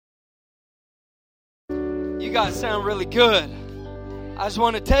you guys sound really good. I just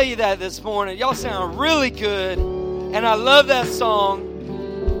want to tell you that this morning. Y'all sound really good. And I love that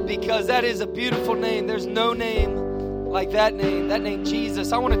song because that is a beautiful name. There's no name like that name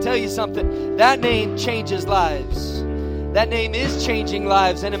Jesus. I want to tell you something. That name changes lives. That name is changing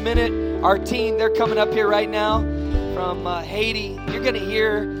lives. In a minute, our team, they're coming up here right now from Haiti. You're going to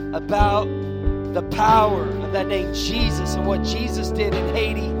hear about the power of that name Jesus and what Jesus did in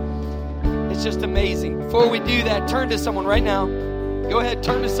Haiti. It's just amazing. Before we do that, turn to someone right now. Go ahead,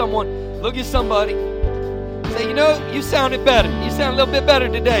 turn to someone. Look at somebody. Say, you know, you sounded better. You sound a little bit better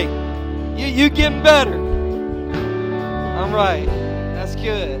today. You getting better. All right. That's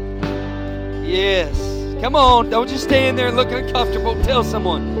good. Yes. Come on. Don't just stand there looking uncomfortable. Tell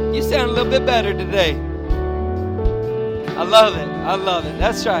someone, you sound a little bit better today. I love it. I love it.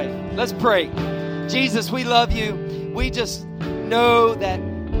 That's right. Let's pray. Jesus, we love you. We just know that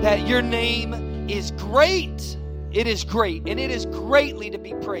your name is great. It is great, and it is greatly to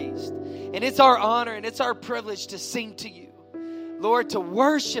be praised. And it's our honor and it's our privilege to sing to you, Lord, to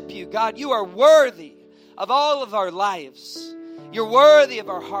worship you. God, you are worthy of all of our lives. You're worthy of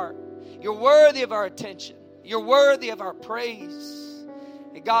our heart. You're worthy of our attention. You're worthy of our praise.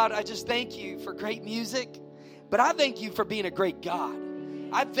 And God, I just thank you for great music, but I thank you for being a great God.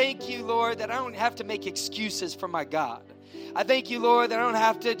 I thank you, Lord, that I don't have to make excuses for my God. I thank you, Lord, that I don't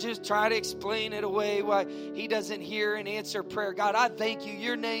have to just try to explain it away why he doesn't hear and answer prayer. God, I thank you.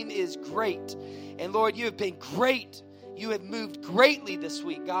 Your name is great. And Lord, you have been great. You have moved greatly this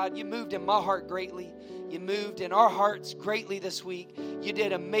week, God. You moved in my heart greatly. You moved in our hearts greatly this week. You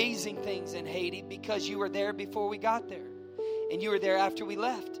did amazing things in Haiti because you were there before we got there. And you were there after we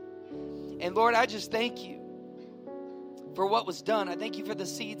left. And Lord, I just thank you for what was done. I thank you for the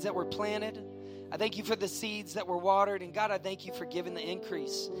seeds that were planted. I thank you for the seeds that were watered. And God, I thank you for giving the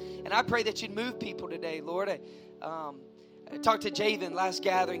increase. And I pray that you'd move people today, Lord. I talked to Javen last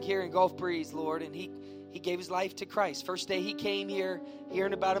gathering here in Gulf Breeze, Lord, and he gave his life to Christ. First day he came here,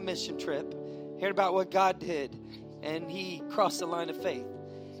 hearing about a mission trip, hearing about what God did, and he crossed the line of faith.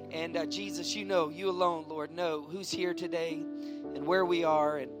 And Jesus, you know, you alone, Lord, know who's here today and where we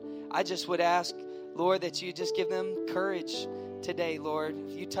are. And I just would ask, Lord, that you just give them courage today, Lord.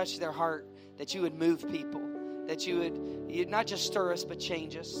 If you touch their heart, that you would move people, that you'd not just stir us, but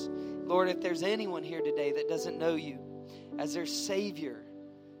change us. Lord, if there's anyone here today that doesn't know you as their Savior,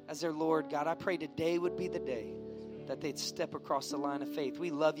 as their Lord, God, I pray today would be the day that they'd step across the line of faith. We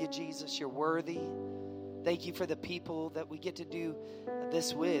love you, Jesus. You're worthy. Thank you for the people that we get to do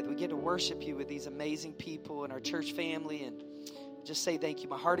this with. We get to worship you with these amazing people and our church family, and just say thank you.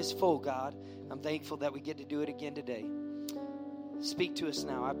 My heart is full, God. I'm thankful that we get to do it again today. Speak to us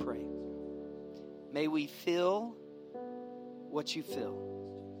now, I pray. May we feel what you feel.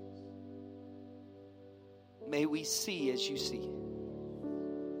 May we see as you see.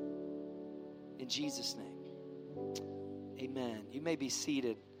 In Jesus' name, amen. You may be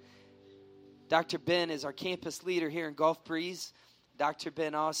seated. Dr. Ben is our campus leader here in Gulf Breeze. Dr.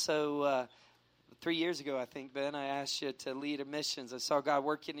 Ben also, 3 years ago, I think, Ben, I asked you to lead a missions. I saw God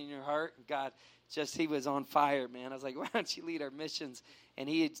working in your heart. God, he was on fire, man. I was like, why don't you lead our missions? And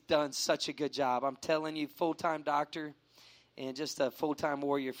he had done such a good job. I'm telling you, full-time doctor and just a full-time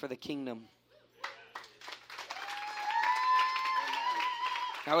warrior for the kingdom.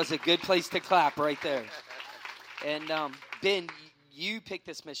 That was a good place to clap right there. And Ben, you picked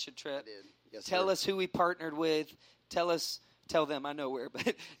this mission trip. I did. Yes, Tell sir. us who we partnered with. Tell them, I know where,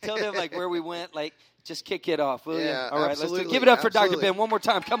 but tell them like where we went. Like, just kick it off, will you? All right, absolutely. let's give it up for Dr. Absolutely. Ben one more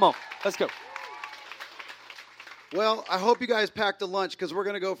time. Come on, let's go. Well, I hope you guys packed a lunch because we're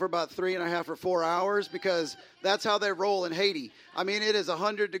going to go for about 3.5 or 4 hours because that's how they roll in Haiti. I mean, it is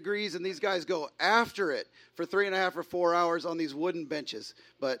 100 degrees, and these guys go after it for 3.5 or 4 hours on these wooden benches.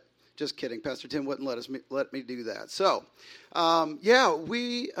 But just kidding. Pastor Tim wouldn't let me do that. So,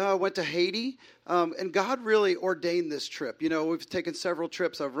 we went to Haiti, and God really ordained this trip. You know, we've taken several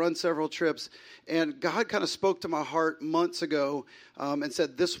trips. I've run several trips, and God kind of spoke to my heart months ago and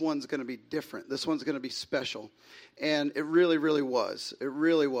said, this one's going to be different. This one's going to be special. And it really, really was. It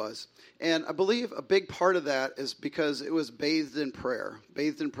really was. And I believe a big part of that is because it was bathed in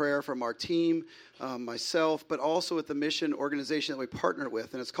prayer from our team, myself, but also with the mission organization that we partnered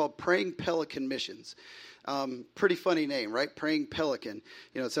with. And it's called Praying Pelican Missions. Pretty funny name, right? Praying Pelican.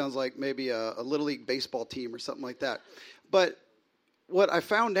 You know, it sounds like maybe a Little League baseball team or something like that. But what I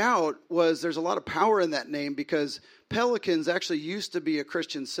found out was there's a lot of power in that name because pelicans actually used to be a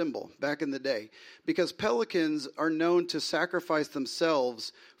Christian symbol back in the day, because pelicans are known to sacrifice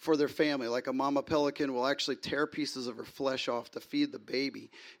themselves for their family. Like a mama pelican will actually tear pieces of her flesh off to feed the baby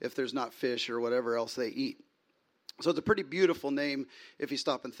if there's not fish or whatever else they eat. So it's a pretty beautiful name if you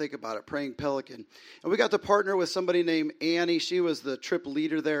stop and think about it, Praying Pelican. And we got to partner with somebody named Annie. She was the trip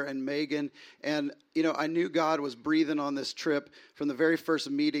leader there, and Megan. And, you know, I knew God was breathing on this trip from the very first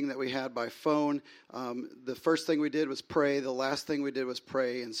meeting that we had by phone. The first thing we did was pray. The last thing we did was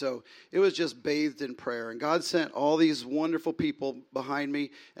pray. And so it was just bathed in prayer. And God sent all these wonderful people behind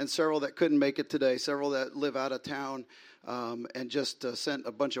me, and several that couldn't make it today, several that live out of town, and just sent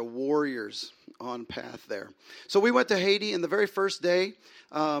a bunch of warriors on path there. So we went to Haiti, and the very first day,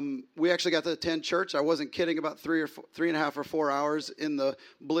 we actually got to attend church. I wasn't kidding, about 3.5 or 4 hours in the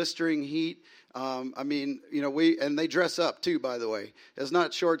blistering heat. I mean, you know, and they dress up too, by the way. It's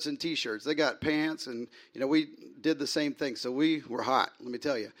not shorts and t-shirts. They got pants, and, you know, we did the same thing. So we were hot, let me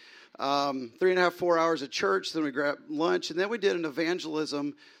tell you. 3.5, 4 hours at church, then we grabbed lunch, and then we did an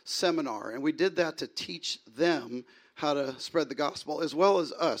evangelism seminar, and we did that to teach them how to spread the gospel, as well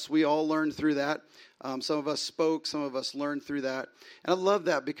as us. We all learned through that. Some of us spoke, some of us learned through that. And I love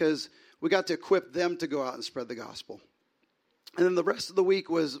that because we got to equip them to go out and spread the gospel. And then the rest of the week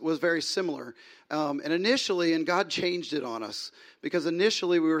was very similar. And initially, and God changed it on us, because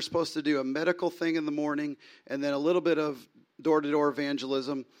initially we were supposed to do a medical thing in the morning, and then a little bit of door-to-door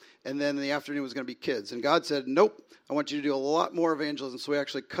evangelism, and then in the afternoon was going to be kids. And God said, nope, I want you to do a lot more evangelism. So we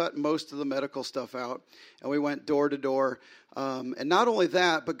actually cut most of the medical stuff out, and we went door to door. And not only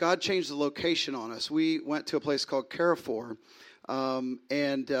that, but God changed the location on us. We went to a place called Carrefour,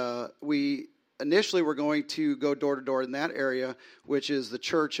 and we initially were going to go door to door in that area, which is the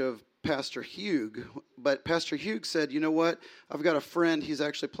church of Pastor Hugh. But Pastor Hugh said, you know what, I've got a friend, he's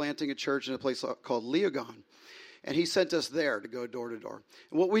actually planting a church in a place called Leogane. And he sent us there to go door to door.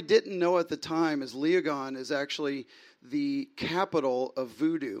 And what we didn't know at the time is Leogane is actually the capital of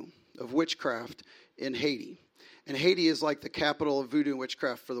voodoo, of witchcraft in Haiti. And Haiti is like the capital of voodoo and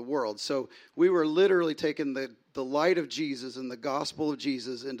witchcraft for the world. So we were literally taking the light of Jesus and the gospel of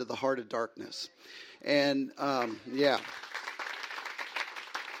Jesus into the heart of darkness. And, yeah.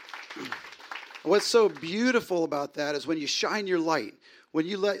 What's so beautiful about that is when you shine your light, when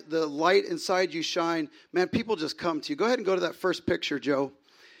you let the light inside you shine, man, people just come to you. Go ahead and go to that first picture, Joe.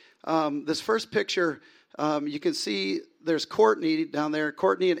 This first picture, you can see there's Courtney down there,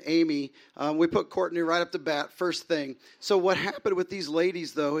 Courtney and Amy. We put Courtney right up to bat, first thing. So what happened with these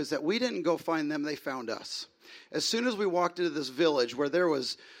ladies, though, is that we didn't go find them. They found us. As soon as we walked into this village where there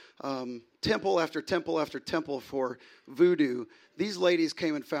was temple after temple after temple for voodoo, these ladies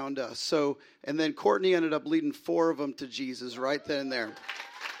came and found us. So, and then Courtney ended up leading 4 of them to Jesus right then and there.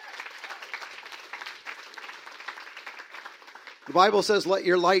 The Bible says, let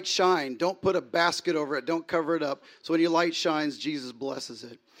your light shine. Don't put a basket over it. Don't cover it up. So when your light shines, Jesus blesses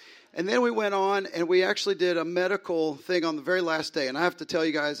it. And then we went on and we actually did a medical thing on the very last day. And I have to tell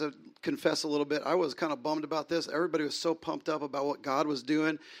you guys, confess a little bit, I was kind of bummed about this. Everybody was so pumped up about what God was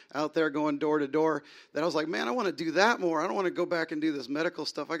doing out there going door to door that I was like, man, I want to do that more. I don't want to go back and do this medical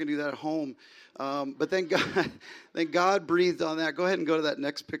stuff. I can do that at home. But then God breathed on that. Go ahead and go to that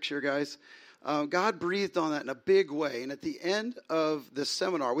next picture, guys. God breathed on that in a big way. And at the end of this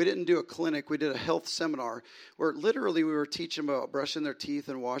seminar, we didn't do a clinic. We did a health seminar where literally we were teaching about brushing their teeth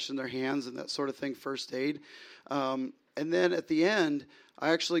and washing their hands and that sort of thing, first aid. And then at the end,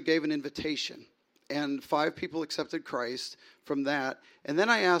 I actually gave an invitation, and 5 people accepted Christ from that. And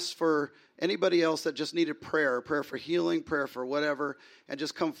then I asked for anybody else that just needed prayer for healing, prayer for whatever, and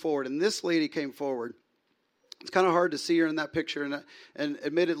just come forward. And this lady came forward. It's kind of hard to see her in that picture, and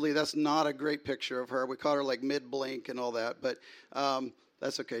admittedly, that's not a great picture of her. We caught her like mid-blink and all that, but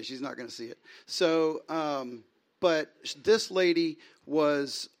that's okay. She's not going to see it. So, but this lady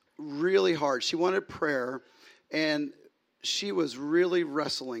was really hard. She wanted prayer, and she was really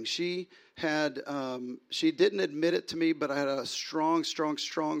wrestling. She didn't admit it to me, but I had a strong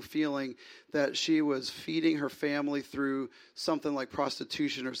feeling that she was feeding her family through something like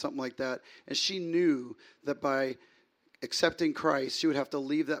prostitution or something like that. And she knew that by accepting Christ, she would have to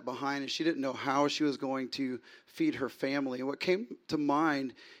leave that behind, and she didn't know how she was going to feed her family. And what came to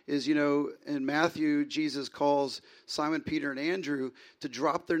mind is, you know, in Matthew, Jesus calls Simon, Peter, and Andrew to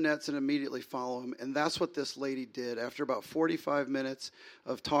drop their nets and immediately follow him. And that's what this lady did. After about 45 minutes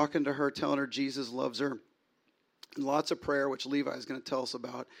of talking to her, telling her Jesus loves her, and lots of prayer, which Levi is going to tell us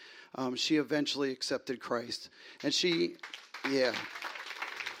about, she eventually accepted Christ. And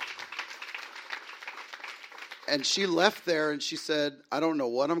And she left there and she said, I don't know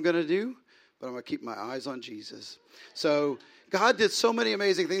what I'm going to do, but I'm going to keep my eyes on Jesus. So God did so many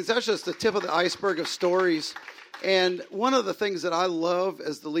amazing things. That's just the tip of the iceberg of stories. And one of the things that I love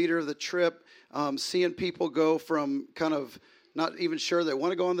as the leader of the trip, seeing people go from kind of not even sure they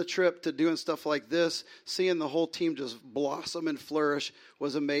want to go on the trip, to doing stuff like this. Seeing the whole team just blossom and flourish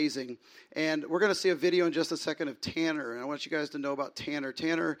was amazing. And we're going to see a video in just a second of Tanner, and I want you guys to know about Tanner.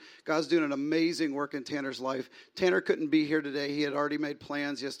 Tanner, God's doing an amazing work in Tanner's life. Tanner couldn't be here today. He had already made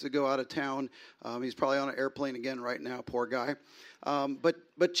plans. He has to go out of town. He's probably on an airplane again right now, poor guy.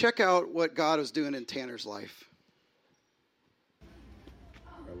 But check out what God is doing in Tanner's life. All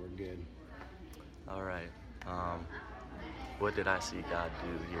right, we're good. All right. What did I see God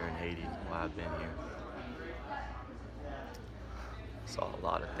do here in Haiti while I've been here? Saw a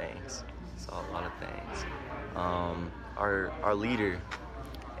lot of things. Our leader,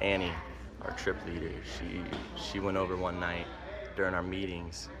 Annie, our trip leader, she went over one night during our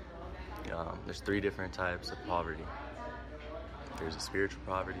meetings. There's 3 different types of poverty. There's a spiritual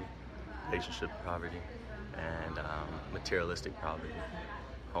poverty, relationship poverty, and materialistic poverty,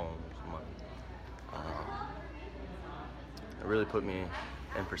 homes, money. It really put me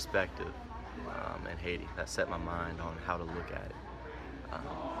in perspective in Haiti. That set my mind on how to look at it.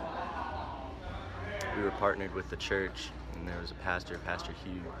 We were partnered with the church, and there was a pastor, Pastor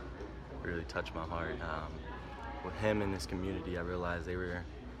Hugh, who really touched my heart. With him in this community, I realized they were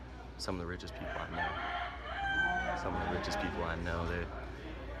some of the richest people I know. That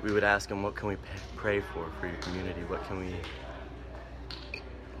we would ask them, what can we pray for your community? What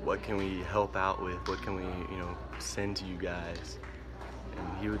can we help out with? What can we, send to you guys?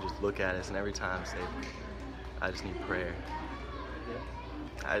 And he would just look at us and every time say, I just need prayer.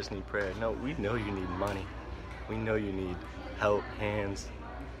 No, we know you need money. We know you need help, hands,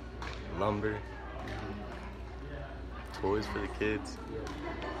 lumber, toys for the kids.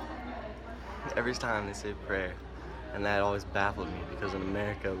 Every time they say prayer. And that always baffled me because in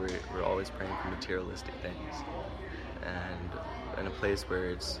America we're always praying for materialistic things. And in a place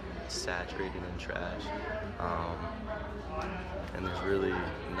where it's saturated in trash. And there's really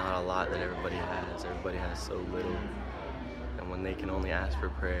not a lot that everybody has. Everybody has so little. And when they can only ask for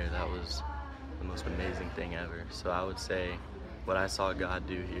prayer, that was the most amazing thing ever. So I would say what I saw God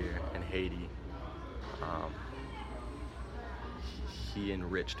do here in Haiti, he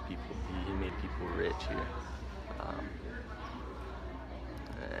enriched people. He made people rich here.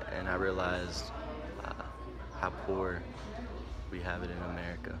 And I realized how poor we have it in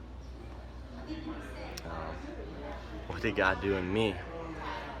America. What did God do in me?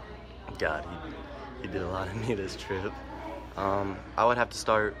 God, he did a lot in me this trip. I would have to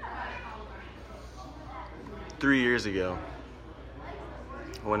start 3 years ago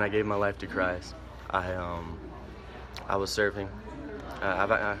when I gave my life to Christ. I was surfing.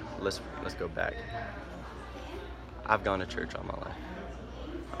 Let's go back. I've gone to church all my life.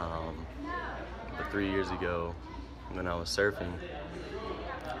 But 3 years ago, when I was surfing,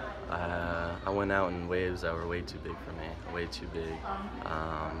 I went out in waves that were way too big for me, way too big.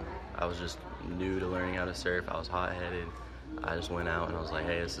 I was just new to learning how to surf. I was hot-headed. I just went out and I was like,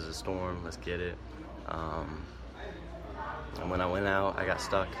 hey, this is a storm, let's get it. And when I went out, I got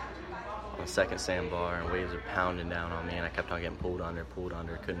stuck on the second sandbar and waves were pounding down on me and I kept on getting pulled under,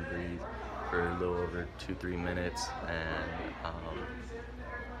 couldn't breathe for a little over 2-3 minutes. And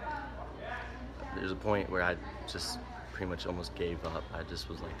there's a point where I just pretty much almost gave up. I just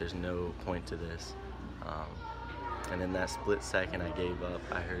was like, there's no point to this. And in that split second I gave up,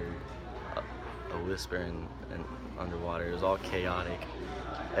 I heard a whisper in underwater. It was all chaotic.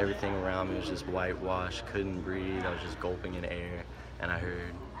 Everything around me was just whitewashed, couldn't breathe. I was just gulping in air, and I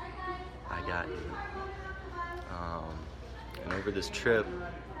heard, I got you. And over this trip,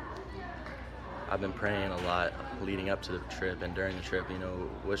 I've been praying a lot leading up to the trip and during the trip,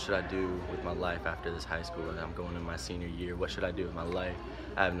 what should I do with my life after this high school? I'm going in my senior year. What should I do with my life?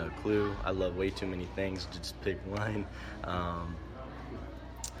 I have no clue. I love way too many things to just pick one.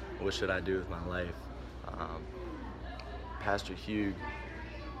 What should I do with my life? Pastor Hugh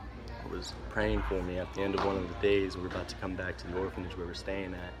was praying for me at the end of one of the days. We were about to come back to the orphanage where we're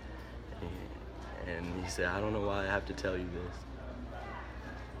staying at. And he said, I don't know why I have to tell you this,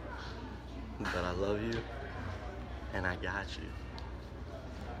 but I love you and I got you.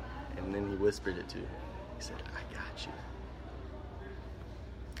 And then he whispered it to me. He said, I got you.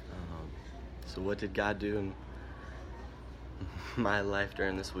 So what did God do in my life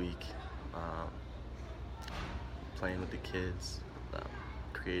during this week? Playing with the kids,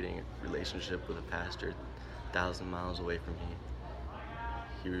 creating a relationship with a pastor 1,000 miles away from me.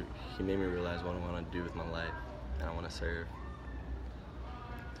 He made me realize what I want to do with my life, and I want to serve.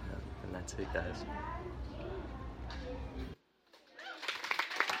 Yeah, and that's it, guys.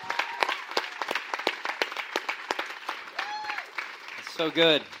 So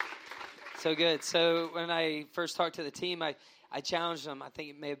good. So good. So when I first talked to the team, I challenged them. I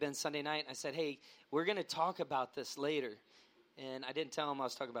think it may have been Sunday night. I said, hey, we're going to talk about this later. And I didn't tell them I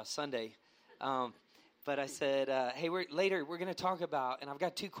was talking about Sunday. But I said, hey, we're going to talk about, and I've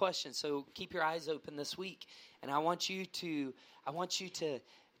got 2 questions. So keep your eyes open this week. And I want you to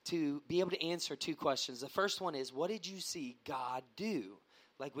be able to answer 2 questions. The first one is, what did you see God do?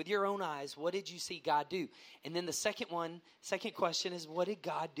 Like with your own eyes, what did you see God do? And then the second question is, what did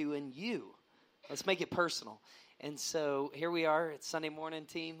God do in you? Let's make it personal. And so here we are. It's Sunday morning,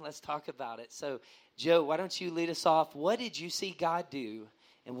 team. Let's talk about it. So, Joe, why don't you lead us off? What did you see God do,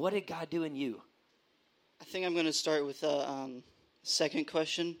 and what did God do in you? I think I'm going to start with the second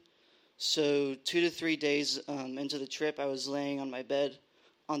question. So 2 to 3 days into the trip, I was laying on my bed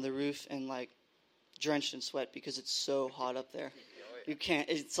on the roof and drenched in sweat because it's so hot up there. You can't,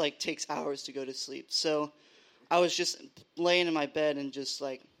 it's takes hours to go to sleep. So I was just laying in my bed and just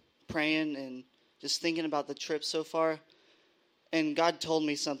praying and just thinking about the trip so far. And God told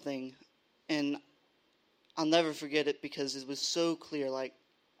me something, and I'll never forget it because it was so clear.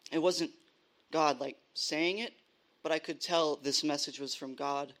 It wasn't God saying it, but I could tell this message was from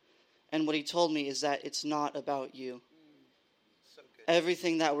God. And what he told me is that it's not about you. So good.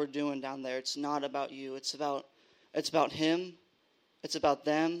 Everything that we're doing down there, it's not about you. It's about him. It's about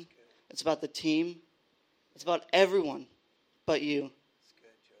them. It's about the team. It's about everyone but you. That's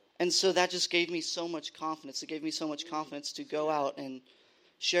good, Joe. And so that just gave me so much confidence. It gave me so much confidence to go out and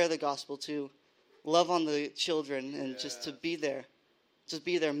share the gospel, to love on the children, and just to be there. Just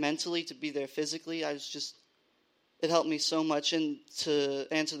be there mentally, to be there physically. It helped me so much. And to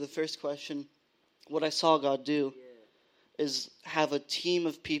answer the first question, what I saw God do is have a team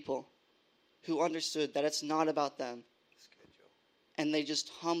of people who understood that it's not about them. And they just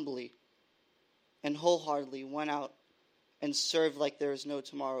humbly and wholeheartedly went out and served like there was no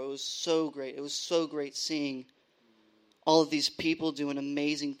tomorrow. It was so great. It was so great seeing all of these people doing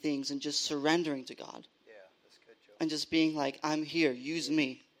amazing things and just surrendering to God. Yeah, that's good, Joe. And just being I'm here, use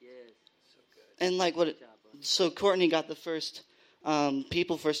me. Yes. So good. And so Courtney got the first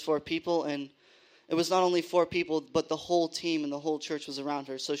 4 people, and it was not only 4 people, but the whole team and the whole church was around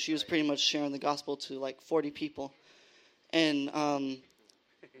her. So she was pretty much sharing the gospel to 40 people. And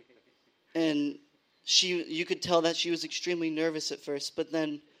you could tell that she was extremely nervous at first, but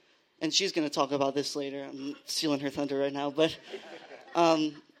then, and she's going to talk about this later. I'm stealing her thunder right now, but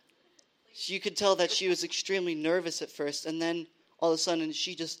you could tell that she was extremely nervous at first, and then all of a sudden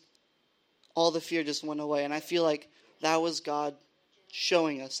all the fear just went away. And I feel like that was God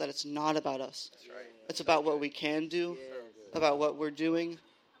showing us that it's not about us. That's right. It's about what we can do, about what we're doing,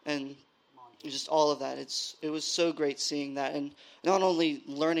 and just all of that. It was so great seeing that, and not only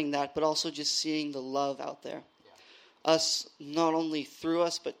learning that, but also just seeing the love out there. Yeah. Us, not only through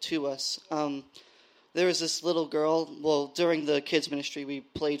us, but to us. There was this little girl, during the kids ministry, we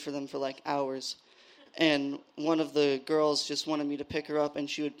played for them for hours, and one of the girls just wanted me to pick her up, and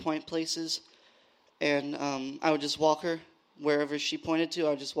she would point places, and I would just walk her wherever she pointed to. I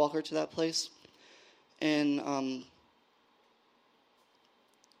would just walk her to that place, and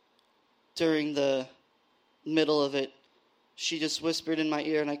during the middle of it, she just whispered in my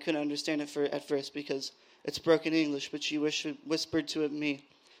ear, and I couldn't understand it at first because it's broken English, but she whispered to me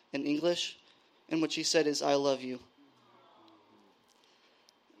in English, and what she said is, "I love you."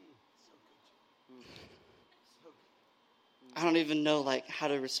 I don't even know how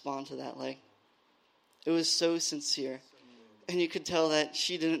to respond to that. It was so sincere, and you could tell that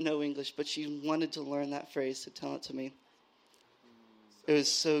she didn't know English, but she wanted to learn that phrase to tell it to me. It was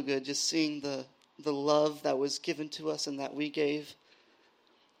so good, just seeing the love that was given to us and that we gave.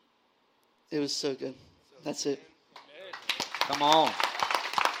 It was so good. That's it. Come on.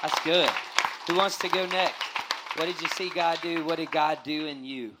 That's good. Who wants to go next? What did you see God do? What did God do in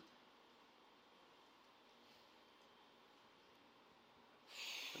you?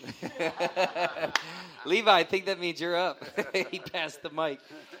 Levi, I think that means you're up. He passed the mic.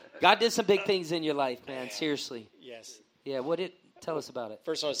 God did some big things in your life, man. Seriously. Yes. Yeah, tell us about it.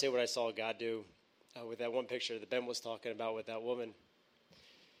 First, I want to say what I saw God do with that one picture that Ben was talking about with that woman.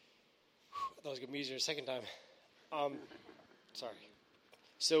 I thought it was going to be easier the second time. Sorry.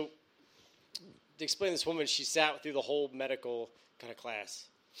 So, to explain this woman, she sat through the whole medical kind of class.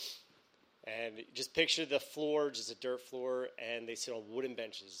 And just picture the floor, just a dirt floor, and they sit on wooden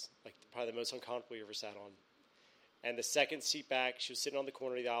benches, probably the most uncomfortable you ever sat on. And the second seat back, she was sitting on the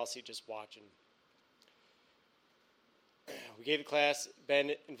corner of the aisle seat just watching. We gave the class.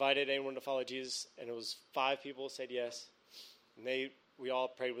 Ben invited anyone to follow Jesus, and it was 5 people said yes. And we all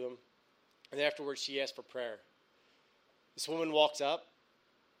prayed with them. And then afterwards, she asked for prayer. This woman walked up,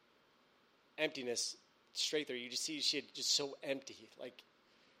 emptiness straight there. You just see she had just so empty. Like,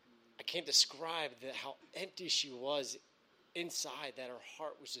 I can't describe how empty she was inside, that her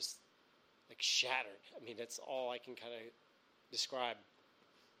heart was just like shattered. I mean, that's all I can kind of describe.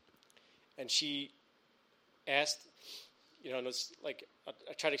 And she asked, and it's like,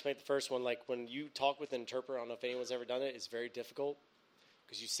 I try to explain the first one, like when you talk with an interpreter, I don't know if anyone's ever done it, it's very difficult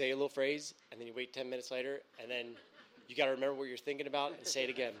because you say a little phrase and then you wait 10 minutes later and then you got to remember what you're thinking about and say it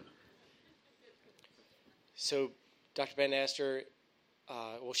again. So Dr. Ben asked her,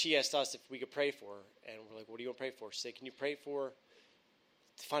 she asked us if we could pray for her. And we're like, what do you want to pray for? She said, can you pray for her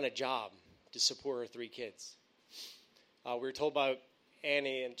to find a job to support her 3 kids? We were told by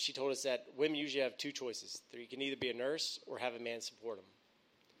Annie, and she told us that women usually have 2 choices. You can either be a nurse or have a man support them.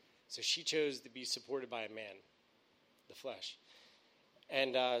 So she chose to be supported by a man, the flesh.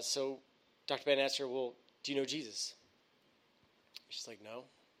 And so Dr. Ben asked her, well, do you know Jesus? She's like, no.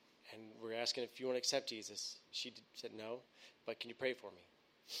 And we're asking if you want to accept Jesus. She said no, but can you pray for me?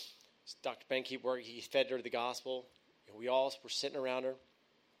 So Dr. Ben kept working. He fed her the gospel. And we all were sitting around her.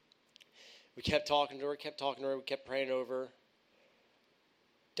 We kept talking to her, we kept praying over her.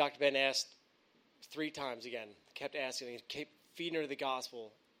 Dr. Ben asked 3 times again, kept asking, and kept feeding her the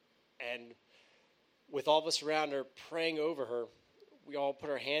gospel. And with all of us around her, praying over her, we all put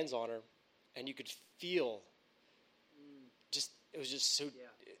our hands on her, and you could feel it was just so,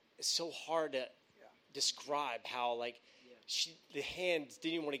 it's so hard to describe how, like, the hands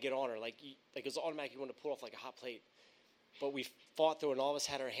didn't even want to get on her. Like it was automatic, you wanted to pull off like a hot plate. But we fought through, and all of us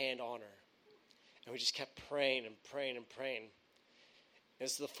had our hand on her. And we just kept praying and praying and praying. And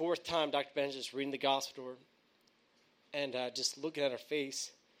this is the 4th time Dr. Ben's just reading the gospel to her. And just looking at her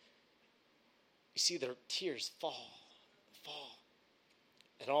face, you see their tears fall.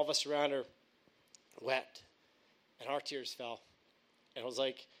 And all of us around her wept. And our tears fell. And it was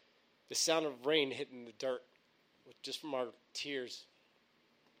like the sound of rain hitting the dirt just from our tears.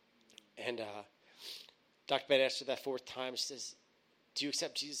 And Dr. Ben asked her that 4th time, she says, do you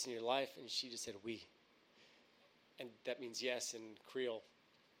accept Jesus in your life? And she just said, oui. And that means yes in Creole.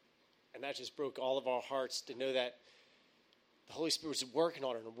 And that just broke all of our hearts to know that the Holy Spirit was working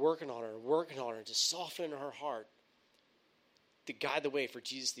on her and working on her and working on her and just softening her heart to guide the way for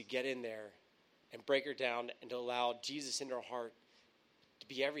Jesus to get in there and break her down and to allow Jesus into her heart to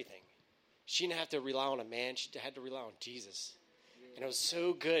be everything. She didn't have to rely on a man. She had to rely on Jesus. And it was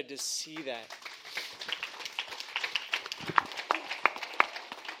so good to see that.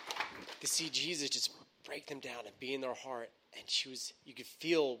 To see Jesus just break them down and be in their heart. And you could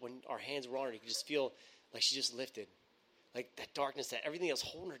feel when our hands were on her, you could just feel like she just lifted. Like that darkness, that everything that was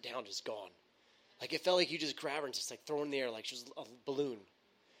holding her down just gone. Like it felt like you just grab her and just like throw her in the air like she was a balloon.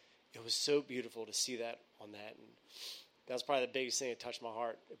 It was so beautiful to see that on that. And that was probably the biggest thing that touched my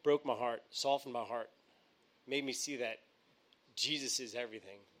heart. It broke my heart, softened my heart, made me see that Jesus is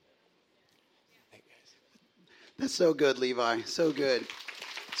everything. Thank you guys. That's so good, Levi. So good.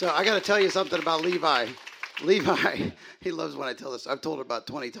 So I got to tell you something about Levi. Levi, he loves when I tell this. I've told it about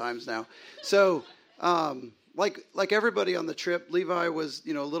 20 times now. So, like everybody on the trip, Levi was,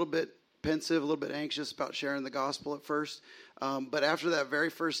 a little bit pensive, a little bit anxious about sharing the gospel at first. But after that very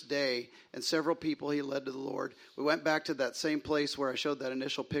first day, and several people he led to the Lord, we went back to that same place where I showed that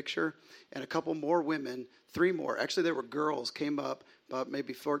initial picture, and a couple more women, 3 more, actually they were girls, came up about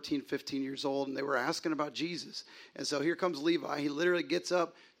maybe 14, 15 years old, and they were asking about Jesus. And so here comes Levi. He literally gets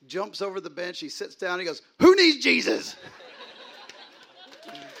up, jumps over the bench, he sits down, he goes, "Who needs Jesus?"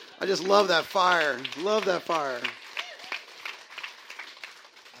 I just love that fire. Love that fire.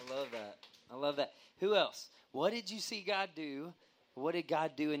 I love that. Who else? What did you see God do? What did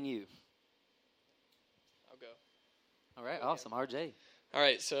God do in you? I'll go. All right, awesome. RJ. All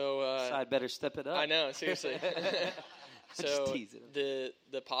right, so... I'd better step it up. I know, seriously. Just So teasing.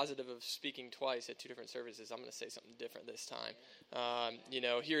 the positive of speaking twice at 2 different services, I'm going to say something different this time.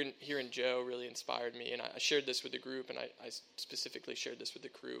 Hearing Joe really inspired me, and I shared this with the group, and I specifically shared this with the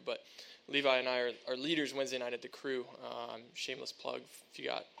crew. But Levi and I are leaders Wednesday night at the crew. Shameless plug if you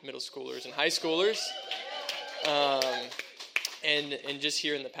got middle schoolers and high schoolers. And just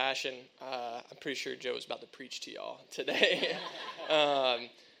hearing the passion, I'm pretty sure Joe was about to preach to y'all today.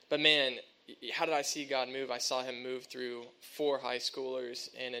 But man, how did I see God move? I saw him move through 4 high schoolers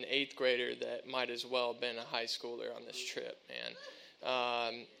and an 8th grader that might as well have been a high schooler on this trip,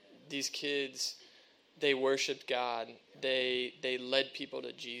 man. These kids, they worshiped God. They led people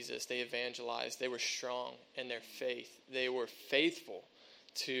to Jesus. They evangelized. They were strong in their faith. They were faithful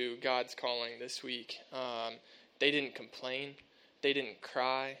to God's calling this week. They didn't complain. They didn't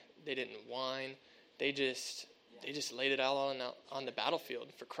cry. They didn't whine. They just they just laid it out on the battlefield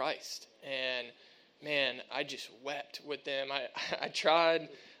for Christ. And man, I just wept with them. I tried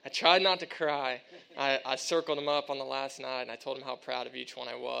not to cry. I circled them up on the last night, and I told them how proud of each one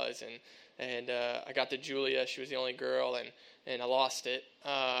I was. And I got to Julia. She was the only girl, and I lost it.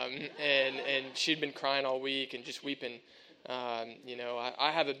 And she'd been crying all week and just weeping.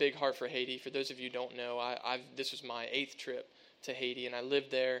 I have a big heart for Haiti. For those of you who don't know, this was my 8th trip to Haiti, and I lived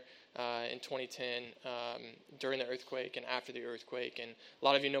there in 2010 during the earthquake and after the earthquake. And a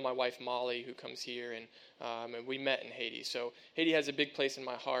lot of you know my wife Molly, who comes here, and we met in Haiti. So Haiti has a big place in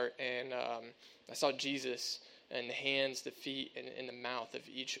my heart, and I saw Jesus and the hands, the feet, and the mouth of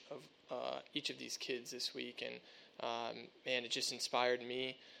each of these kids this week, and man, it just inspired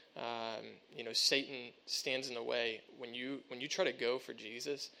me. Satan stands in the way. When you try to go for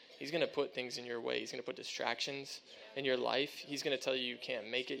Jesus, he's going to put things in your way. He's going to put distractions in your life. He's going to tell you can't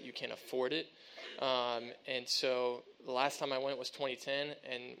make it, you can't afford it. And so the last time I went was 2010,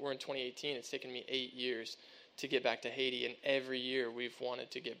 and we're in 2018. It's taken me 8 years to get back to Haiti, and every year we've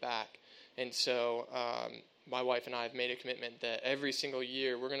wanted to get back. And so my wife and I have made a commitment that every single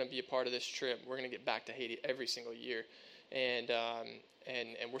year we're going to be a part of this trip. We're going to get back to Haiti every single year. And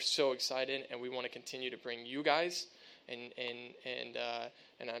we're so excited, and we want to continue to bring you guys, and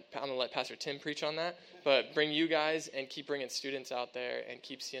I'm going to let Pastor Tim preach on that, but bring you guys and keep bringing students out there and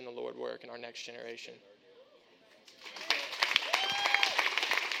keep seeing the Lord work in our next generation.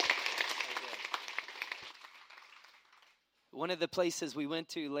 One of the places we went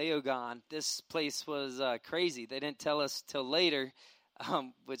to, Leogan, this place was crazy. They didn't tell us till later,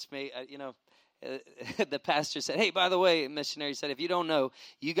 which made, the pastor said, hey, by the way, missionary said, if you don't know,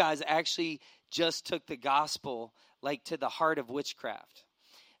 you guys actually just took the gospel like to the heart of witchcraft.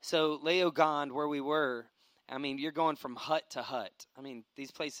 So Leogan, where we were, I mean, you're going from hut to hut. I mean,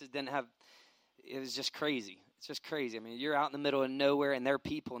 these places didn't have, it was just crazy. It's just crazy. I mean, you're out in the middle of nowhere, and there are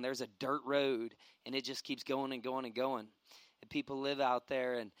people, and there's a dirt road, and it just keeps going and going and going. And people live out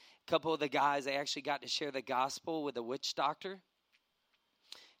there, and a couple of the guys, they actually got to share the gospel with a witch doctor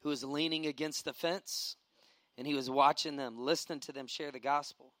who was leaning against the fence, and he was watching them, listening to them share the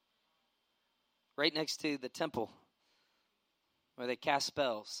gospel right next to the temple where they cast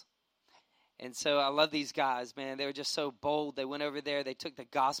spells. And so I love these guys, man. They were just so bold. They went over there. They took the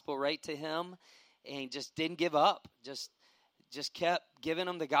gospel right to him and just didn't give up. Just kept giving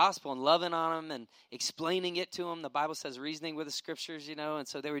him the gospel and loving on him and explaining it to him. The Bible says reasoning with the scriptures, and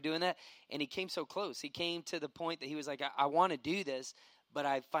so they were doing that. And he came so close. He came to the point that he was like, I want to do this, but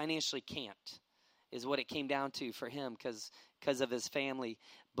I financially can't, is what it came down to for him because of his family.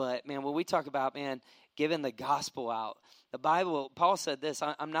 But, man, when we talk about, man, giving the gospel out, the Bible, Paul said this,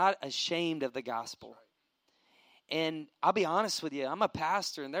 I'm not ashamed of the gospel. And I'll be honest with you, I'm a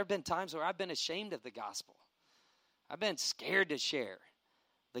pastor, and there have been times where I've been ashamed of the gospel. I've been scared to share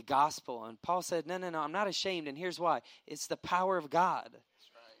the gospel. And Paul said, no, I'm not ashamed, and here's why. It's the power of God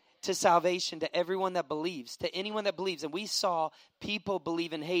to salvation to everyone that believes, to anyone that believes. And we saw people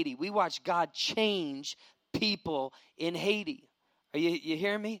believe in Haiti. We watched God change people in Haiti. Are you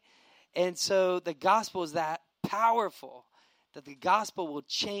hearing me? And so the gospel is that powerful that the gospel will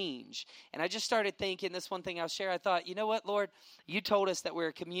change. And I just started thinking, this one thing I'll share, I thought, you know what, Lord? You told us that we're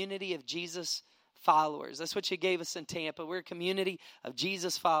a community of Jesus followers. That's what you gave us in Tampa. We're a community of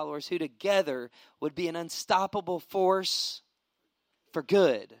Jesus followers who together would be an unstoppable force for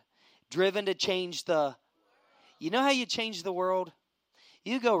good, driven to change you know how you change the world?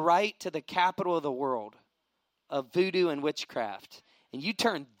 You go right to the capital of the world of voodoo and witchcraft, and you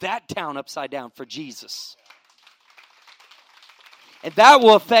turn that town upside down for Jesus. And that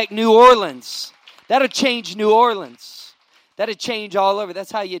will affect New Orleans. That'll change New Orleans. That'll change all over.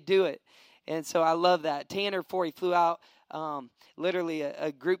 That's how you do it. And so I love that. Tanner, before he flew out, literally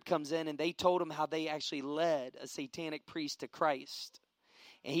a group comes in, and they told him how they actually led a satanic priest to Christ.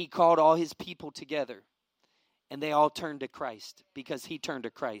 And he called all his people together, and they all turned to Christ because he turned to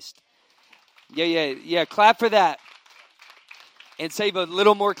Christ. Yeah. Clap for that. And save a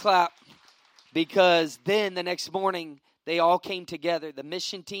little more clap, because then the next morning they all came together, the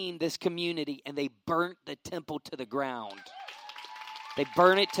mission team, this community, and they burnt the temple to the ground. They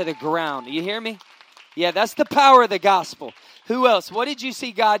burn it to the ground. You hear me? Yeah, that's the power of the gospel. Who else? What did you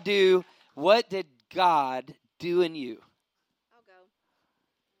see God do? What did God do in you? I'll go.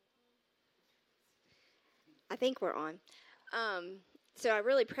 I think we're on. So I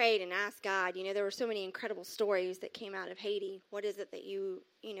really prayed and asked God, there were so many incredible stories that came out of Haiti. What is it that you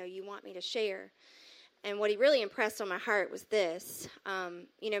want me to share? And what he really impressed on my heart was this.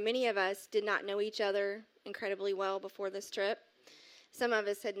 Many of us did not know each other incredibly well before this trip. Some of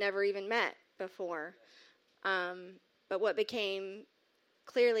us had never even met before. But what became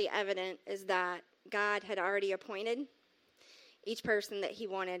clearly evident is that God had already appointed each person that he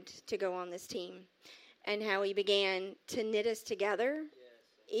wanted to go on this team, and how he began to knit us together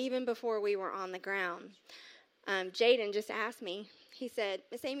even before we were on the ground. Jaden just asked me, he said,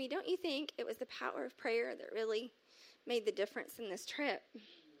 Miss Amy, don't you think it was the power of prayer that really made the difference in this trip?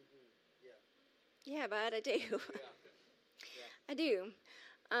 Yeah, bud, I do. I do.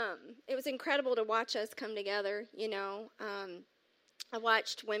 It was incredible to watch us come together, you know. I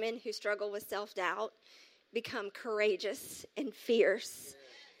watched women who struggle with self-doubt become courageous and fierce,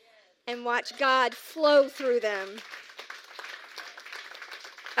 and watch God flow through them.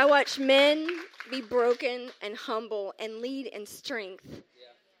 I watched men be broken and humble and lead in strength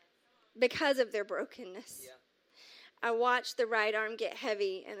because of their brokenness. I watched the right arm get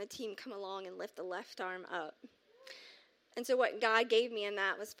heavy and the team come along and lift the left arm up. And so what God gave me in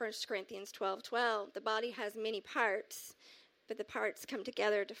that was 1 Corinthians 12:12. The body has many parts, but the parts come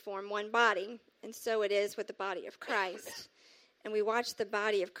together to form one body. And so it is with the body of Christ. And we watched the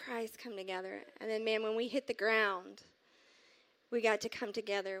body of Christ come together. And then, man, when we hit the ground, we got to come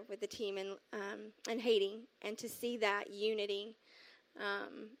together with the team in Haiti and to see that unity.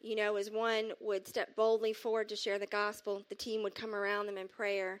 You know, as one would step boldly forward to share the gospel, the team would come around them in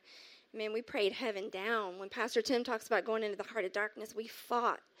prayer. Man, we prayed heaven down. When Pastor Tim talks about going into the heart of darkness, we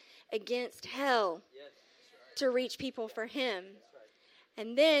fought against hell to reach people for him.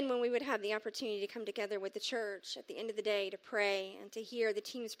 And then when we would have the opportunity to come together with the church at the end of the day to pray and to hear the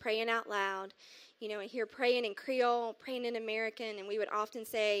teams praying out loud, you know, and hear praying in Creole, praying in American, and we would often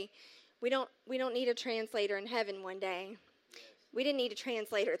say, we don't need a translator in heaven one day. We didn't need a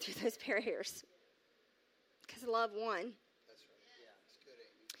translator through those barriers because love won. That's right. Yeah, it's good,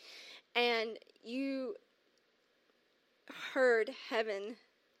 Amy. And you heard heaven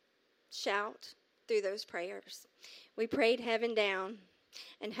shout through those prayers. We prayed heaven down,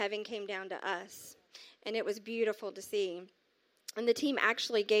 and heaven came down to us. And it was beautiful to see. And the team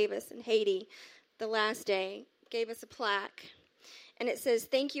actually gave us in Haiti, the last day, gave us a plaque. And it says,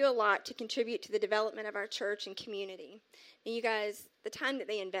 thank you a lot to contribute to the development of our church and community. And you guys, the time that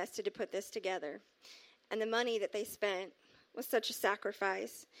they invested to put this together and the money that they spent was such a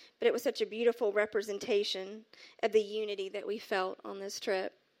sacrifice. But it was such a beautiful representation of the unity that we felt on this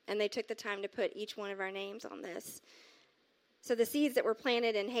trip. And they took the time to put each one of our names on this. So the seeds that were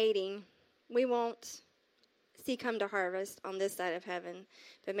planted in Haiti, we won't see come to harvest on this side of heaven.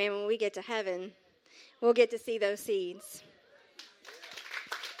 But man, when we get to heaven, we'll get to see those seeds.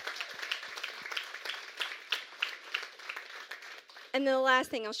 And then the last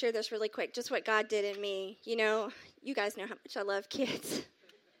thing, I'll share this really quick, just what God did in me. You know, you guys know how much I love kids.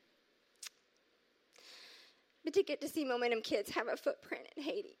 But to get to see Momentum Kids have a footprint in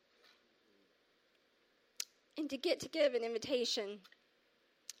Haiti, and to get to give an invitation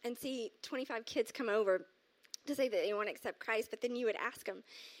and see 25 kids come over to say that they want to accept Christ, but then you would ask them,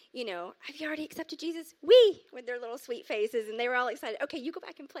 you know, have you already accepted Jesus? We, with their little sweet faces, and they were all excited. Okay, you go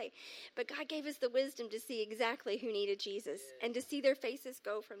back and play. But God gave us the wisdom to see exactly who needed Jesus, and to see their faces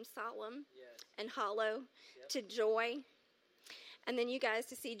go from solemn and hollow to joy. And then you guys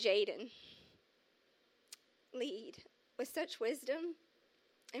to see Jaden lead with such wisdom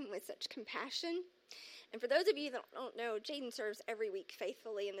and with such compassion. And for those of you that don't know, Jaden serves every week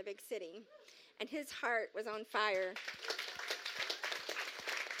faithfully in the big city. And his heart was on fire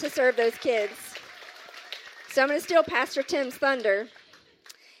to serve those kids. So I'm going to steal Pastor Tim's thunder. And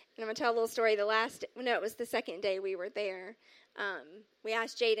I'm going to tell a little story. It was the second day we were there. We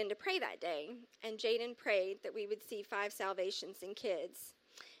asked Jaden to pray that day. And Jaden prayed that we would see 5 salvations in kids.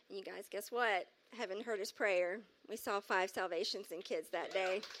 And you guys, guess what? Heaven heard his prayer. We saw 5 salvations in kids that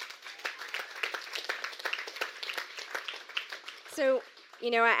day. So,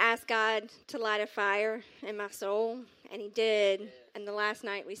 you know, I asked God to light a fire in my soul, and he did. And the last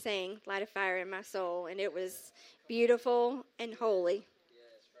night we sang Light a Fire in My Soul, and it was beautiful and holy. Yeah,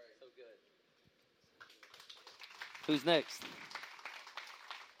 that's right. So good. Who's next?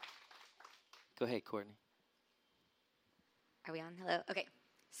 Go ahead, Courtney. Are we on? Hello? Okay.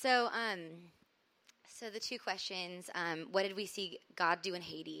 So the 2 questions, what did we see God do in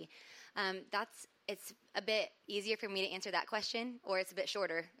Haiti? It's a bit easier for me to answer that question, or it's a bit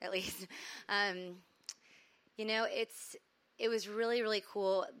shorter, at least. You know, it was really, really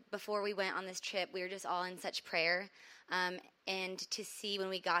cool. Before we went on this trip, we were just all in such prayer, and to see when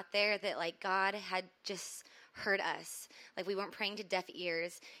we got there that, like, God had just heard us. Like, we weren't praying to deaf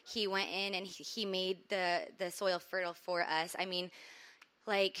ears. He went in and he made the soil fertile for us. I mean,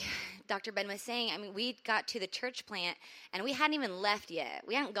 like Dr. Ben was saying, I mean, we got to the church plant, and we hadn't even left yet.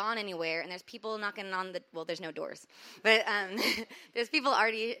 We hadn't gone anywhere, and there's people knocking on there's no doors. But there's people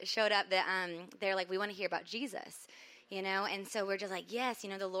already showed up that they're like, we want to hear about Jesus, And so we're just like, yes,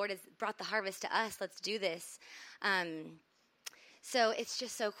 the Lord has brought the harvest to us. Let's do this. So it's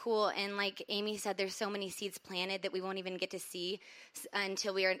just so cool. And like Amy said, there's so many seeds planted that we won't even get to see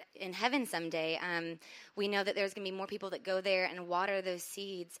until we are in heaven someday. We know that there's going to be more people that go there and water those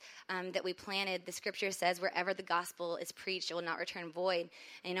seeds that we planted. The scripture says wherever the gospel is preached, it will not return void.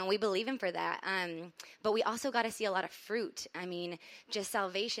 And, we believe him for that. But we also got to see a lot of fruit. I mean, just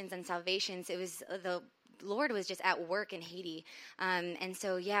salvations and salvations. It was the Lord was just at work in Haiti. And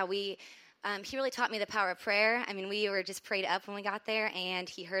so, yeah, he really taught me the power of prayer. I mean, we were just prayed up when we got there, and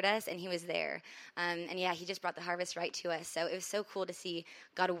he heard us, and he was there. And yeah, he just brought the harvest right to us. So it was so cool to see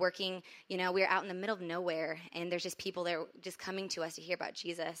God working. We were out in the middle of nowhere, and there's just people there just coming to us to hear about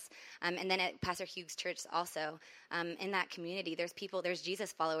Jesus. And then at Pastor Hugh's church also, in that community, there's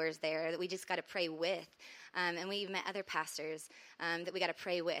Jesus followers there that we just got to pray with. And we met other pastors that we got to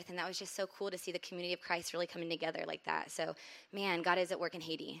pray with. And that was just so cool to see the community of Christ really coming together like that. So, man, God is at work in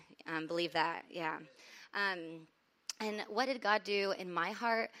Haiti. Believe that, yeah. And what did God do in my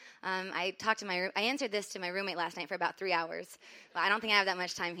heart? I answered this to my roommate last night for about 3 hours. Well, I don't think I have that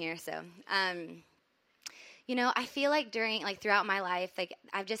much time here, so... I feel like throughout my life,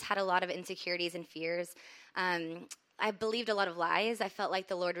 I've just had a lot of insecurities and fears. I believed a lot of lies. I felt like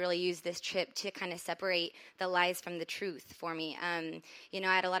the Lord really used this trip to kind of separate the lies from the truth for me. I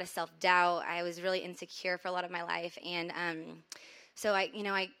had a lot of self-doubt. I was really insecure for a lot of my life. And so I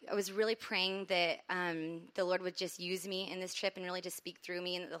was really praying that the Lord would just use me in this trip and really just speak through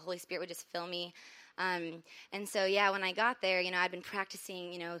me, and that the Holy Spirit would just fill me. And so, yeah, when I got there, I'd been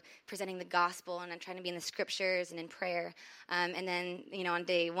practicing, presenting the gospel, and I'm trying to be in the scriptures and in prayer. And then, on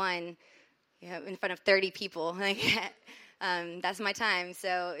day one, in front of 30 people, that's my time.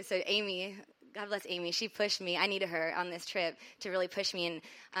 So Amy, God bless Amy, she pushed me. I needed her on this trip to really push me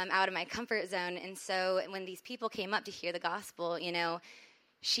out of my comfort zone. And so when these people came up to hear the gospel,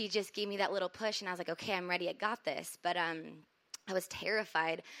 she just gave me that little push, and I was like, okay, I'm ready. I got this. But I was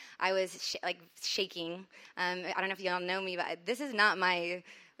terrified. I was shaking. I don't know if y'all know me, but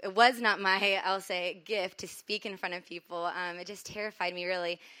it was not my, I'll say, gift to speak in front of people. It just terrified me,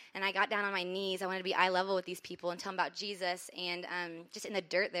 really. And I got down on my knees. I wanted to be eye level with these people and tell them about Jesus, and just in the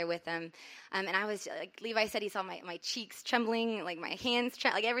dirt there with them. And I was, like Levi said, he saw my cheeks trembling, my hands,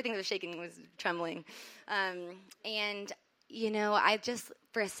 everything that was shaking was trembling. I just,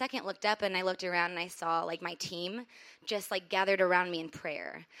 for a second, looked up, and I looked around, and I saw, my team just, gathered around me in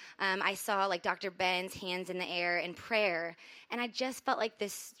prayer. I saw, Dr. Ben's hands in the air in prayer, and I just felt like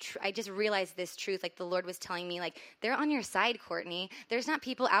this, I just realized this truth, the Lord was telling me, they're on your side, Courtney. There's not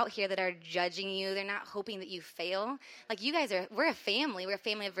people out here that are judging you. They're not hoping that you fail. You guys we're a family. We're a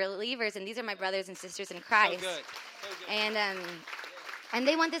family of believers, and these are my brothers and sisters in Christ. So good. So good. And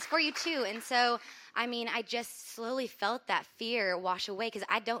they want this for you, too. And so, I just slowly felt that fear wash away, because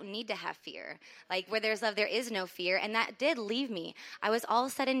I don't need to have fear. Where there's love, there is no fear. And that did leave me. I was all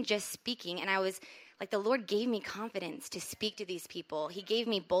of a sudden just speaking, and I was, the Lord gave me confidence to speak to these people. He gave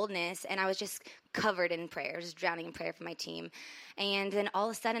me boldness, and I was just covered in prayer, just drowning in prayer for my team. And then all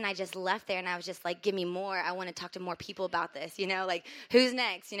of a sudden, I just left there, and I was just give me more. I want to talk to more people about this, who's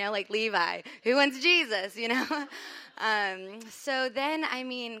next, Levi, who wants Jesus, So then,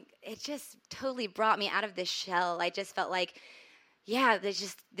 it just totally brought me out of this shell. I just felt there's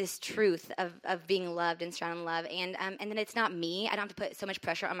just this truth of being loved and surrounded in love. And then it's not me. I don't have to put so much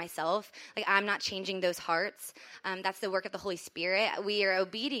pressure on myself. I'm not changing those hearts. That's the work of the Holy Spirit. We are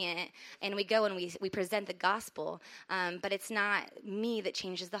obedient, and we go and we present the gospel. But it's not me that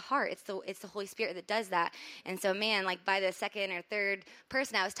changes the heart. It's the Holy Spirit that does that. And so, man, by the second or third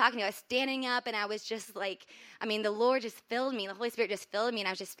person I was talking to, I was standing up, and I was just the Lord just filled me. The Holy Spirit just filled me, and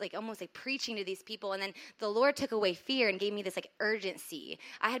I was just almost preaching to these people. And then the Lord took away fear and gave me this urgency.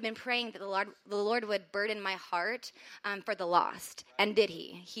 I had been praying that the Lord would burden my heart for the lost, and did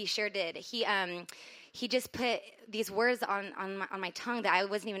He? He sure did. He just put these words on my tongue that I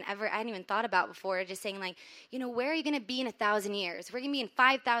hadn't even thought about before. Just saying where are you going to be in 1,000 years? Where are you going to be in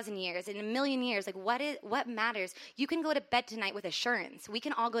 5,000 years? In 1,000,000 years? What matters? You can go to bed tonight with assurance. We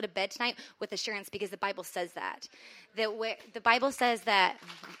can all go to bed tonight with assurance, because the Bible says that. The Bible says that.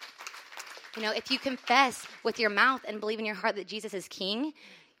 If you confess with your mouth and believe in your heart that Jesus is King,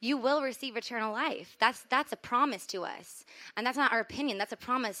 you will receive eternal life. That's a promise to us. And that's not our opinion. That's a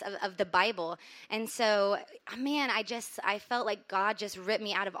promise of the Bible. And so, man, I felt like God just ripped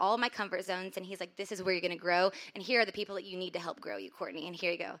me out of all of my comfort zones. And he's like, this is where you're going to grow. And here are the people that you need to help grow you, Courtney. And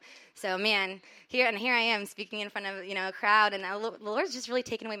here you go. So, man, here I am speaking in front of, a crowd. And the Lord's just really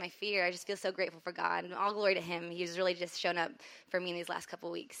taken away my fear. I just feel so grateful for God. And all glory to him. He's really just shown up for me in these last couple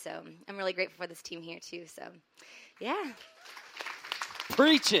of weeks. So I'm really grateful for this team here, too. So, yeah.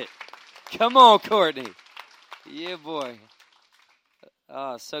 Preach it. Come on, Courtney. Yeah, boy.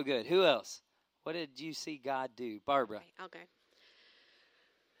 Oh, so good. Who else? What did you see God do? Barbara. Okay.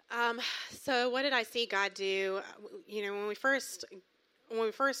 So what did I see God do? When we first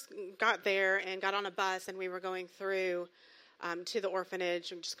got there and got on a bus and we were going through to the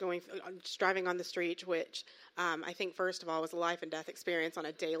orphanage and just driving on the street, which I think first of all was a life and death experience on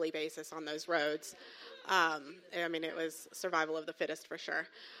a daily basis on those roads. It was survival of the fittest for sure.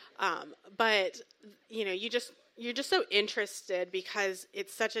 But you're just so interested because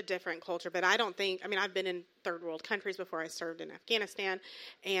it's such a different culture. But I've been in third world countries before. I served in Afghanistan,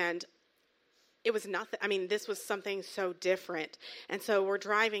 and it was nothing. This was something so different. And so we're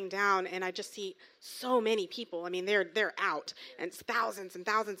driving down, and I just see so many people. They're out, and it's thousands and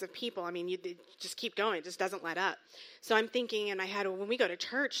thousands of people. You just keep going. It just doesn't let up. So I'm thinking in my head, when we go to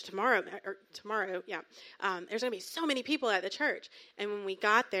church tomorrow, there's going to be so many people at the church. And when we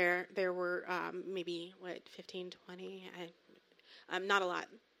got there, there were maybe, 15, 20? Not a lot.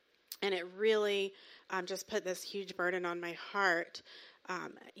 And it really just put this huge burden on my heart.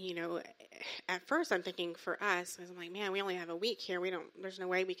 At first I'm thinking for us, I'm like, man, we only have a week here. There's no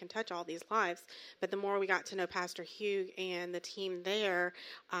way we can touch all these lives. But the more we got to know Pastor Hugh and the team there,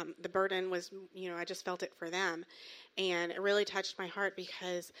 the burden was, I just felt it for them. And it really touched my heart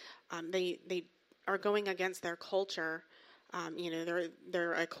because they are going against their culture.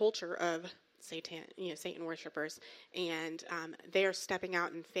 They're a culture of Satan worshipers, and they are stepping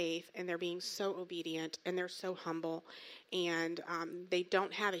out in faith, and they're being so obedient, and they're so humble, and they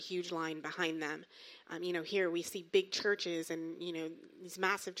don't have a huge line behind them. Here we see big churches and, these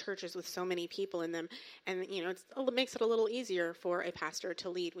massive churches with so many people in them, and, it makes it a little easier for a pastor to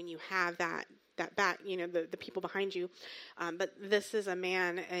lead when you have that back, the people behind you. But this is a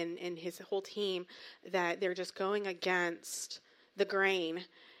man and his whole team that they're just going against the grain,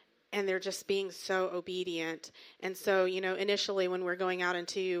 and they're just being so obedient. And so, initially when we're going out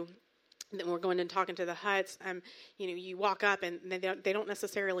we're going and talking to the huts, you walk up and they don't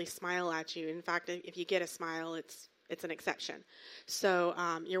necessarily smile at you. In fact, if you get a smile, it's an exception. So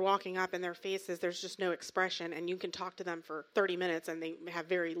you're walking up in their faces, there's just no expression, and you can talk to them for 30 minutes and they have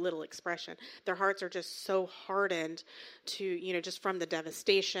very little expression. Their hearts are just so hardened to, just from the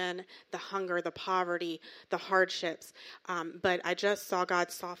devastation, the hunger, the poverty, the hardships. But I just saw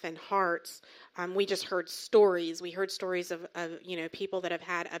God soften hearts. We just heard stories. We heard stories of people that have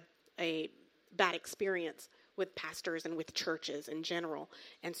had a bad experience with pastors and with churches in general.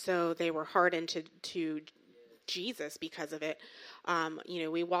 And so they were hardened to Jesus because of it.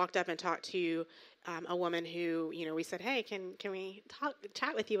 We walked up and talked to a woman who, we said, hey, can we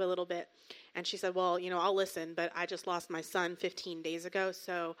chat with you a little bit? And she said, well, I'll listen, but I just lost my son 15 days ago,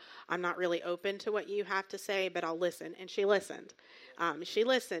 so I'm not really open to what you have to say, but I'll listen. And she listened.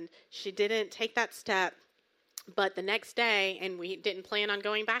 She didn't take that step. But the next day, and we didn't plan on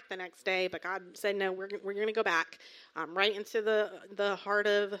going back the next day, but God said, no, we're going to go back right into the heart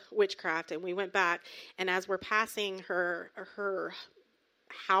of witchcraft. And we went back. And as we're passing her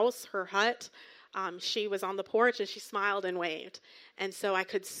house, her hut, she was on the porch and she smiled and waved. And so I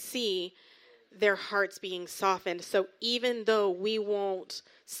could see their hearts being softened. So even though we won't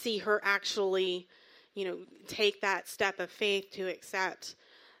see her actually, take that step of faith to accept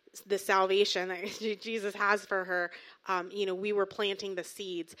the salvation that Jesus has for her, we were planting the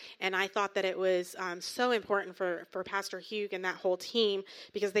seeds. And I thought that it was so important for Pastor Hugh and that whole team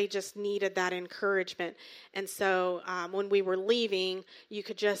because they just needed that encouragement. And so when we were leaving, you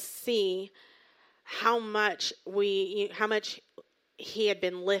could just see how much he had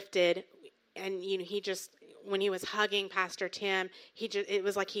been lifted. And, he just, when he was hugging Pastor Tim, it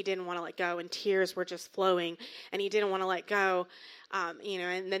was like he didn't want to let go, and tears were just flowing, and he didn't want to let go.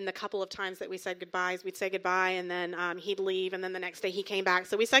 And then the couple of times that we said goodbyes, we'd say goodbye, and then he'd leave, and then the next day he came back.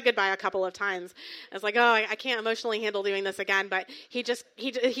 So we said goodbye a couple of times. I was like, oh, I can't emotionally handle doing this again, but he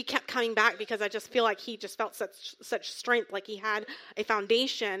kept coming back because I just feel like he just felt such strength, like he had a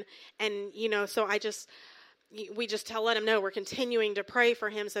foundation, and so we just let him know we're continuing to pray for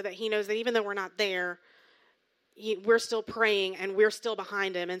him so that he knows that even though we're not there, we're still praying and we're still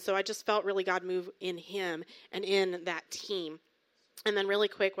behind him. And so I just felt really God move in him and in that team. And then really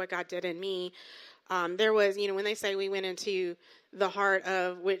quick, what God did in me, there was, when they say we went into the heart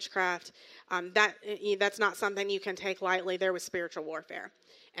of witchcraft, that's not something you can take lightly. There was spiritual warfare.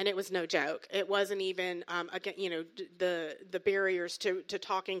 And it was no joke. It wasn't even, again, the barriers to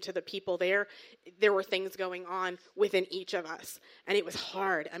talking to the people there. There were things going on within each of us. And it was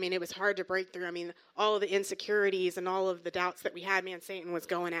hard. I mean, it was hard to break through. I mean, all of the insecurities and all of the doubts that we had, man, Satan was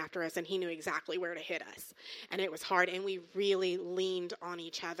going after us, and he knew exactly where to hit us. And it was hard, and we really leaned on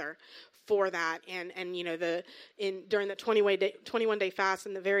each other for that. And during the 21-day fast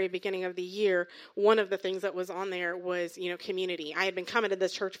in the very beginning of the year, one of the things that was on there was, community. I had been coming to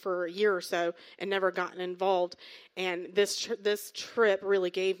this church for a year or so and never gotten involved. And this trip really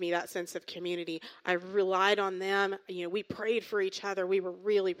gave me that sense of community. I relied on them. We prayed for each other. We were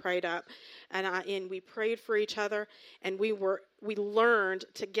really prayed up, and we prayed for each other, and we learned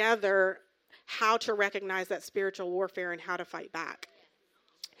together how to recognize that spiritual warfare and how to fight back.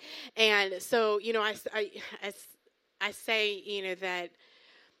 And so, I say, that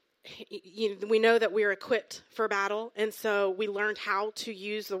we know that we're equipped for battle, and so we learned how to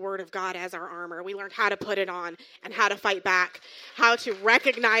use the Word of God as our armor. We learned how to put it on and how to fight back, how to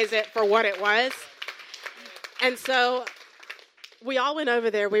recognize it for what it was. And so we all went over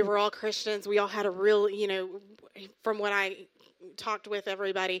there. We were all Christians. We all had a real, from what I talked with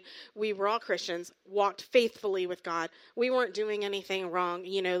everybody, we were all Christians, walked faithfully with God. We weren't doing anything wrong,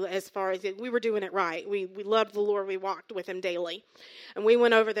 as far as we were doing it right. We loved the Lord. We walked with him daily. And we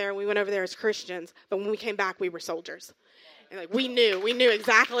went over there as Christians, but when we came back, we were soldiers. And we know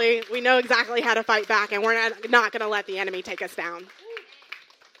exactly how to fight back, and we're not going to let the enemy take us down.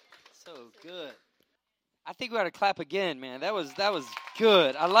 So good. I think we ought to clap again, man. That was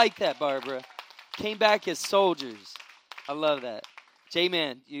good. I like that, Barbara. Came back as soldiers. I love that.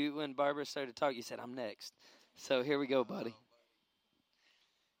 J-Man, when Barbara started to talk, you said, I'm next. So here we go, buddy.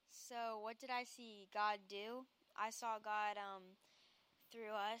 So what did I see God do? I saw God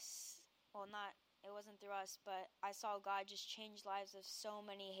through us. Well, it wasn't through us, but I saw God just change lives of so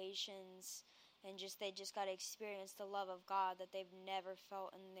many Haitians, and they just got to experience the love of God that they've never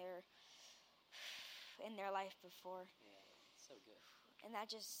felt in their life before. Yeah, so good. And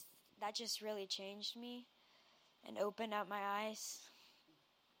that just really changed me and opened up my eyes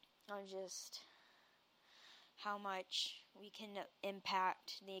on just how much we can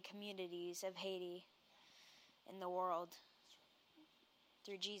impact the communities of Haiti in the world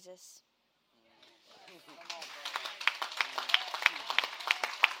through Jesus.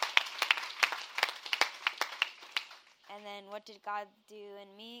 And then what did God do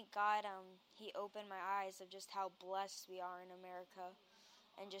in me? God, he opened my eyes of just how blessed we are in America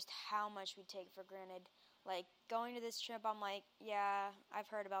and just how much we take for granted. Like, going to this trip, I'm like, yeah, I've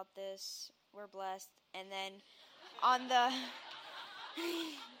heard about this. We're blessed. And then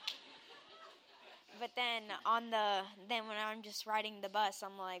then when I'm just riding the bus,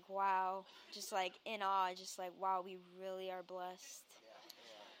 I'm like, wow, just like in awe, just like, wow, we really are blessed.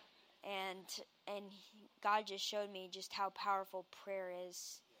 And God just showed me just how powerful prayer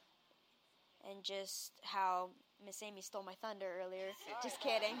is, and just how Miss Amy stole my thunder earlier. Just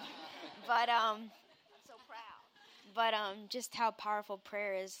kidding. But so proud. But just how powerful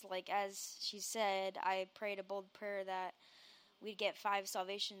prayer is. Like, as she said, I prayed a bold prayer that we'd get 5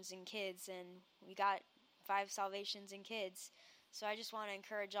 salvations in kids, and we got 5 salvations in kids. So I just want to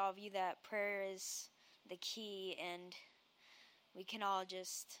encourage all of you that prayer is the key, and we can all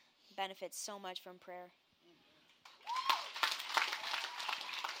just benefit so much from prayer.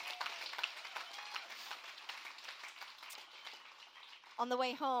 On the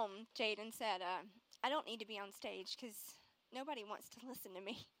way home, Jaden said, I don't need to be on stage because nobody wants to listen to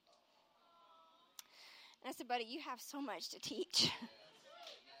me. And I said, buddy, you have so much to teach.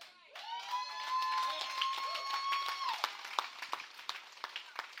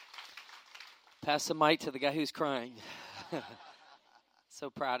 Pass the mic to the guy who's crying.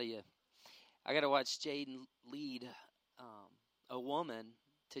 So proud of you. I got to watch Jaden lead a woman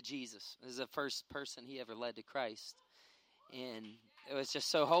to Jesus. This is the first person he ever led to Christ. And it was just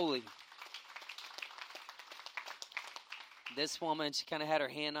so holy. This woman, she kind of had her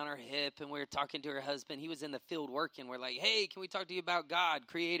hand on her hip, and we were talking to her husband. He was in the field working. We're like, hey, can we talk to you about God,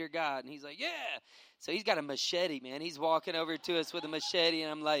 Creator God? And he's like, yeah. So he's got a machete, man. He's walking over to us with a machete,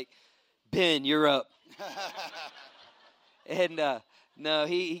 and I'm like, Ben, you're up. And no,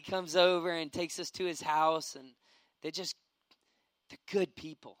 he comes over and takes us to his house, and they're good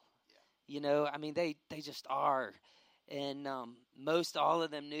people. Yeah. You know, I mean, they just are. And most all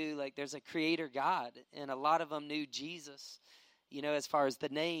of them knew, like, there's a Creator God, and a lot of them knew Jesus. as far as the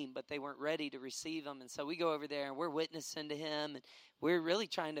name, but they weren't ready to receive him. And so we go over there and we're witnessing to him, and we're really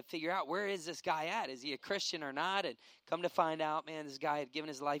trying to figure out, where is this guy at? Is he a Christian or not? And come to find out, man, this guy had given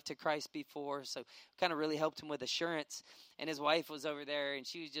his life to Christ before, so kind of really helped him with assurance. And his wife was over there, and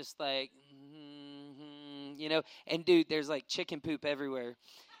she was just like, and dude, there's like chicken poop everywhere.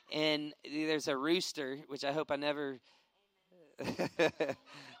 And there's a rooster, which I hope I never...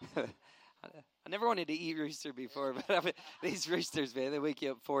 I never wanted to eat rooster before, but these roosters, man, they wake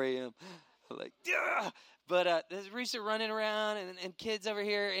you up 4 a.m. I'm like, yeah. But there's a rooster running around and kids over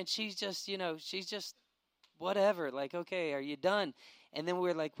here, and she's just, she's just whatever. Like, okay, are you done? And then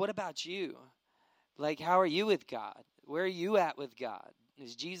we're like, what about you? Like, how are you with God? Where are you at with God?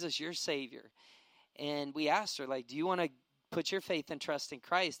 Is Jesus your Savior? And we asked her, like, do you want to put your faith and trust in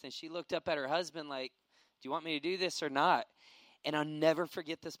Christ? And she looked up at her husband like, do you want me to do this or not? And I'll never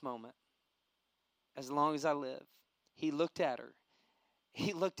forget this moment. As long as I live, he looked at her.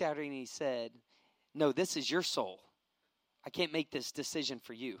 He looked at her and he said, no, this is your soul. I can't make this decision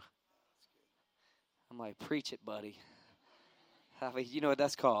for you. I'm like, preach it, buddy. I mean, you know what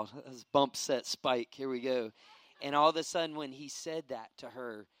that's called? That's bump, set, spike. Here we go. And all of a sudden, when he said that to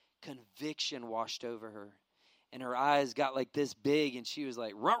her, conviction washed over her. And her eyes got like this big, and she was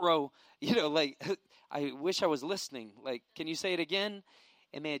like, ruh-roh. Like, I wish I was listening. Like, can you say it again?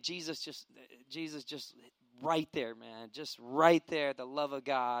 And man, Jesus just right there, man. Just right there, the love of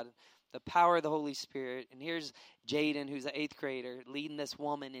God, the power of the Holy Spirit. And here's Jaden, who's an 8th grader, leading this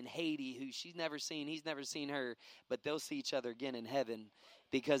woman in Haiti who he's never seen her, but they'll see each other again in heaven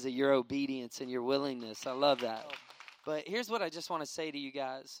because of your obedience and your willingness. I love that. But here's what I just want to say to you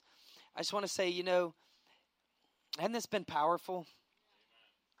guys. I just want to say, hasn't this been powerful?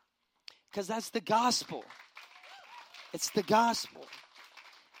 Because that's the gospel. It's the gospel.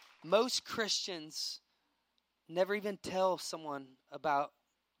 Most Christians never even tell someone about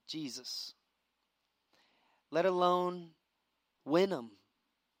Jesus, let alone win them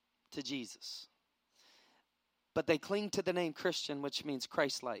to Jesus. But they cling to the name Christian, which means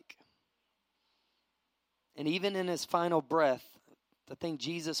Christ-like. And even in his final breath, the thing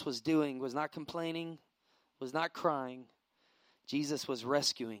Jesus was doing was not complaining, was not crying. Jesus was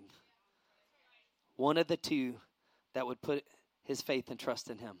rescuing one of the two that would put his faith and trust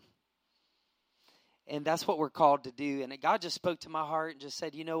in him. And that's what we're called to do. And God just spoke to my heart and just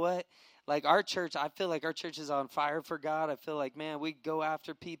said, you know what? Like our church, I feel like our church is on fire for God. I feel like, man, we go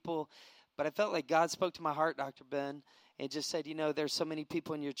after people. But I felt like God spoke to my heart, Dr. Ben, and just said, there's so many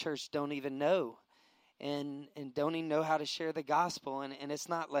people in your church don't even know. And don't even know how to share the gospel. And it's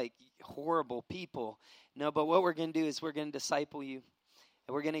not like horrible people. No, but what we're going to do is we're going to disciple you.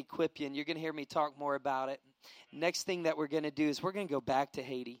 And we're going to equip you. And you're going to hear me talk more about it. Next thing that we're going to do is we're going to go back to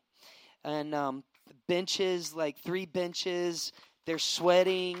Haiti. And benches, like 3 benches. They're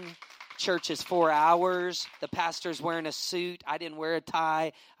sweating. Church is 4 hours. The pastor's wearing a suit. I didn't wear a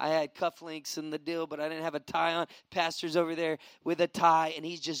tie. I had cufflinks in the deal, but I didn't have a tie on. Pastor's over there with a tie, and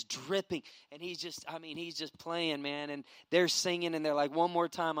he's just dripping. And he's just playing, man. And they're singing, and they're like, one more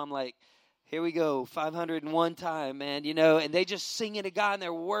time. I'm like, here we go, 501 time, man, And they just singing to God, and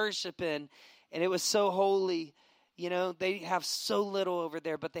they're worshiping. And it was so holy. They have so little over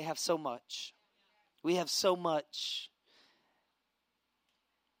there, but they have so much. We have so much.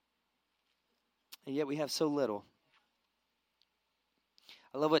 And yet we have so little.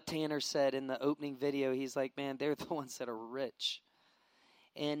 I love what Tanner said in the opening video. He's like, man, they're the ones that are rich.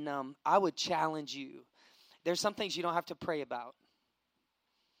 And I would challenge you. There's some things you don't have to pray about.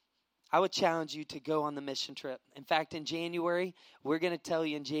 I would challenge you to go on the mission trip. In fact, in January, we're going to tell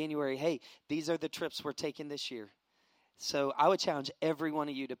you in January, hey, these are the trips we're taking this year. So I would challenge every one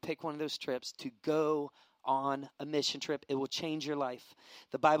of you to pick one of those trips to go on a mission trip. It will change your life.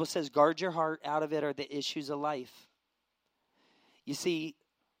 The Bible says, guard your heart, out of it are the issues of life. You see,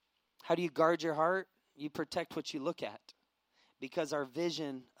 how do you guard your heart? You protect what you look at, because our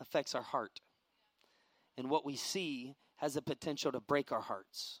vision affects our heart. And what we see has the potential to break our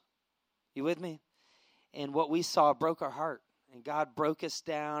hearts. You with me? And what we saw broke our heart. And God broke us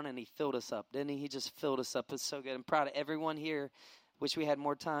down and he filled us up, didn't he? He just filled us up. It's so good. I'm proud of everyone here. Wish we had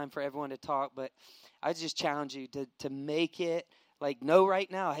more time for everyone to talk, but I just challenge you to make it, like, know right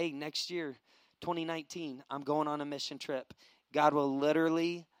now, hey, next year, 2019, I'm going on a mission trip. God will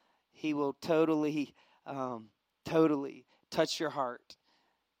literally, he will totally touch your heart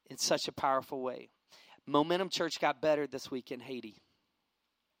in such a powerful way. Momentum Church got better this week in Haiti.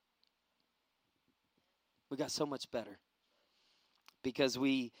 We got so much better because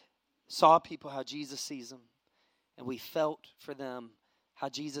we saw people how Jesus sees them, and we felt for them how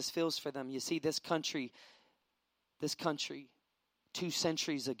Jesus feels for them. You see, this country 2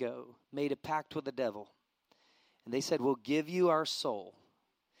 centuries ago made a pact with the devil. And they said, we'll give you our soul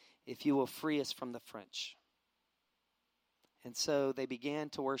if you will free us from the French. And so they began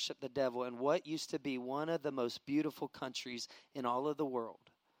to worship the devil in what used to be one of the most beautiful countries in all of the world.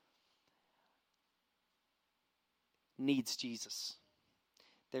 Needs Jesus.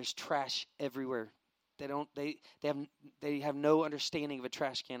 There's trash everywhere. They have no understanding of a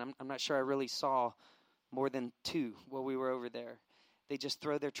trash can. I'm not sure I really saw more than 2 while we were over there. They just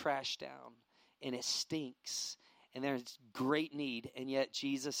throw their trash down and it stinks. And there's great need, and yet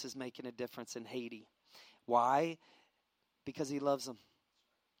Jesus is making a difference in Haiti. Why? Because he loves them.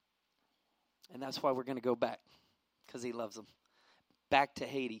 And that's why we're going to go back, because he loves them. Back to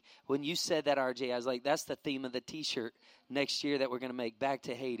Haiti. When you said that, RJ, I was like, that's the theme of the T-shirt next year that we're going to make, back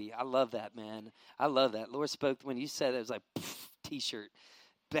to Haiti. I love that, man. I love that. Lord spoke, when you said it, it was like, T-shirt,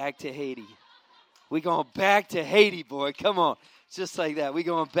 back to Haiti. We going back to Haiti, boy. Come on. Just like that. We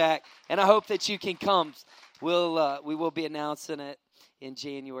going back. And I hope that you can come. We will be announcing it in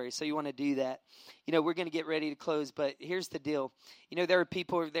January. So you want to do that. You know, we're going to get ready to close, but here's the deal. You know, there are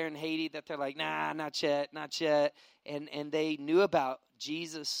people over there in Haiti that they're like, nah, not yet. And they knew about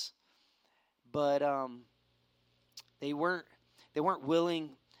Jesus, but they weren't willing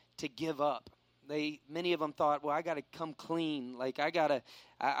to give up. Many of them thought, well, I got to come clean. Like I gotta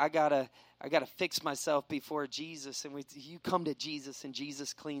fix myself before Jesus. And you come to Jesus and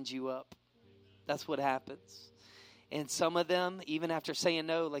Jesus cleans you up. That's what happens. And some of them, even after saying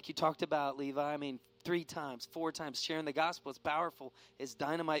no, like you talked about, Levi, I mean, 3 times, 4 times, sharing the gospel. It's powerful. It's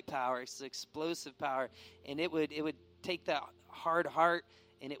dynamite power. It's explosive power. And it would take that hard heart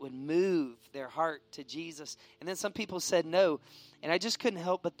and it would move their heart to Jesus. And then some people said no. And I just couldn't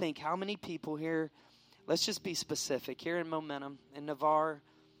help but think, how many people here, let's just be specific, here in Momentum, in Navarre,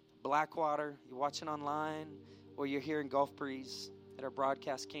 Blackwater, you're watching online, or you're here in Gulf Breeze at our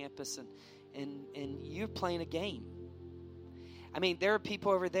broadcast campus, and you're playing a game. I mean, there are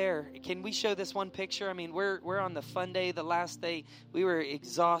people over there. Can we show this one picture? I mean, we're on the fun day, the last day. We were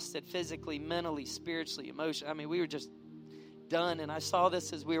exhausted physically, mentally, spiritually, emotionally. I mean, we were just done. And I saw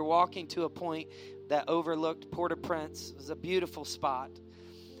this as we were walking to a point that overlooked Port-au-Prince. It was a beautiful spot.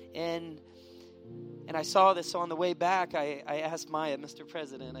 And I saw this on the way back. I asked Maya, Mr.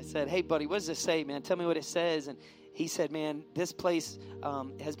 President, I said, hey, buddy, what does this say, man? Tell me what it says. And he said, man, this place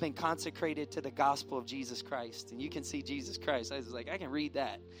has been consecrated to the gospel of Jesus Christ. And you can see Jesus Christ. I was like, I can read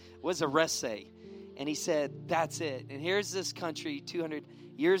that. What does the rest say? And he said, that's it. And here's this country 200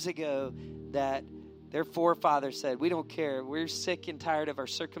 years ago that their forefathers said, we don't care. We're sick and tired of our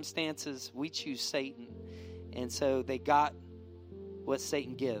circumstances. We choose Satan. And so they got what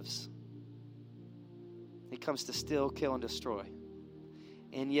Satan gives. It comes to steal, kill, and destroy.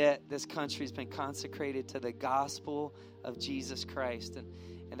 And yet this country's been consecrated to the gospel of Jesus Christ.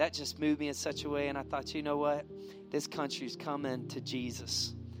 And that just moved me in such a way. And I thought, you know what? This country's coming to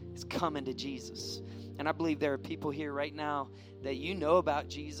Jesus. It's coming to Jesus. And I believe there are people here right now that you know about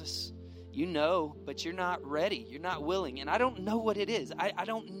Jesus. You know, but you're not ready. You're not willing. And I don't know what it is. I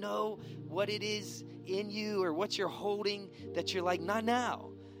don't know what it is in you or what you're holding that you're like, not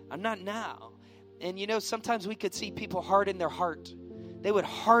now. I'm not now. And you know, sometimes we could see people harden their heart. They would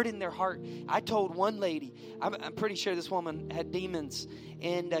harden their heart. I told one lady, I'm pretty sure this woman had demons,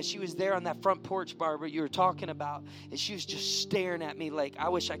 and she was there on that front porch, Barbara, you were talking about, and she was just staring at me like, I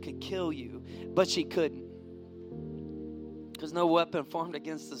wish I could kill you, but she couldn't. Because no weapon formed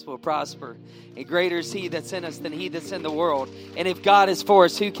against us will prosper. And greater is he that's in us than he that's in the world. And if God is for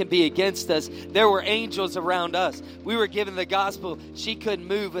us, who can be against us? There were angels around us. We were given the gospel. She couldn't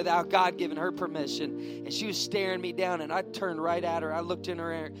move without God giving her permission. And she was staring me down, and I turned right at her. I looked in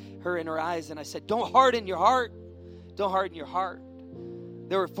her in her eyes, and I said, don't harden your heart. Don't harden your heart.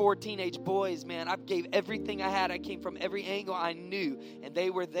 There were 4 teenage boys, man. I gave everything I had. I came from every angle I knew, and they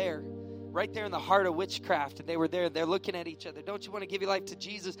were there. Right there in the heart of witchcraft. And they were there. They're looking at each other. Don't you want to give your life to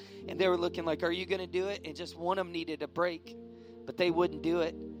Jesus? And they were looking like, are you going to do it? And just one of them needed a break. But they wouldn't do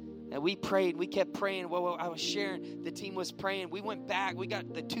it. And we prayed. We kept praying. Well, I was sharing. The team was praying. We went back. We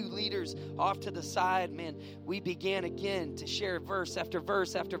got the 2 leaders off to the side. Man, we began again to share verse after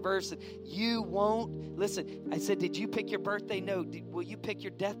verse after verse. And you won't. Listen, I said, did you pick your birthday? No. Will you pick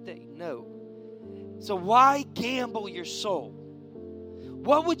your death day? No. So why gamble your soul?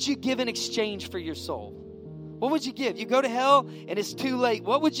 What would you give in exchange for your soul? What would you give? You go to hell and it's too late.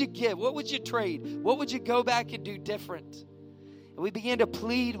 What would you give? What would you trade? What would you go back and do different? And we began to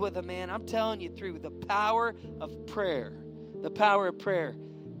plead with him, man. I'm telling you, through the power of prayer,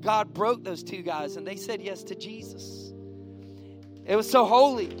 God broke those 2 guys and they said yes to Jesus. It was so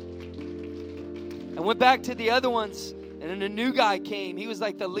holy. I went back to the other ones And then a new guy came. He was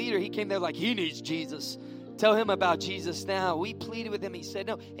like the leader. He came there like, he needs Jesus. Tell him about Jesus now. We pleaded with him. He said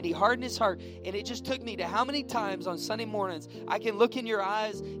no. And he hardened his heart. And it just took me to how many times on Sunday mornings I can look in your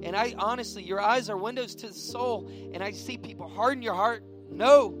eyes. And I honestly, your eyes are windows to the soul. And I see people harden your heart.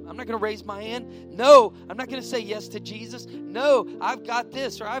 No, I'm not going to raise my hand. No, I'm not going to say yes to Jesus. No, I've got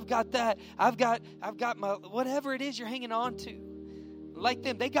this or I've got that. I've got my, whatever it is you're hanging on to. Like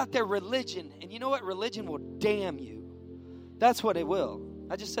them, they got their religion. And you know what? Religion will damn you. That's what it will.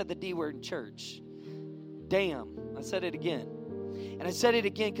 I just said the D word in church. Damn. I said it again. And I said it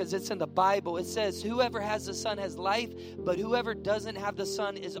again because it's in the Bible. It says, whoever has the Son has life, but whoever doesn't have the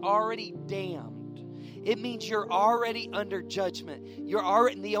Son is already damned. It means you're already under judgment. You're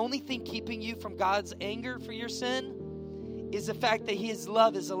already, and the only thing keeping you from God's anger for your sin is the fact that his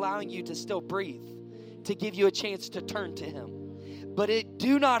love is allowing you to still breathe, to give you a chance to turn to him. But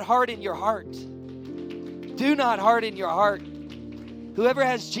do not harden your heart. Do not harden your heart. Whoever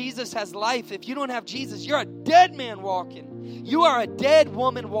has Jesus has life. If you don't have Jesus, you're a dead man walking. You are a dead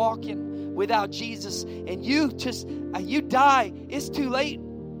woman walking without Jesus. And you die. It's too late.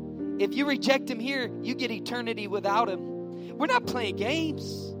 If you reject him here, you get eternity without him. We're not playing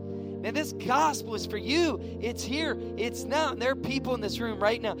games. Man, this gospel is for you. It's here. It's now. And there are people in this room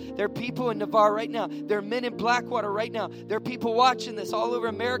right now. There are people in Navarre right now. There are men in Blackwater right now. There are people watching this all over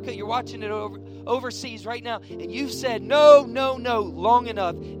America. You're watching it overseas right now. And you've said, no, long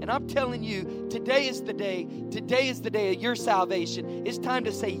enough. And I'm telling you, today is the day. Today is the day of your salvation. It's time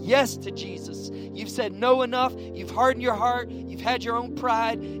to say yes to Jesus. You've said no enough. You've hardened your heart. You've had your own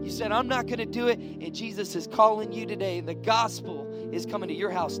pride. You said, I'm not going to do it. And Jesus is calling you today. And the gospel is coming to your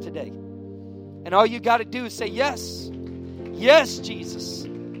house today. And all you got to do is say yes. Yes, Jesus.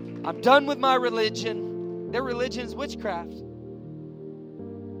 I'm done with my religion. Their religion is witchcraft.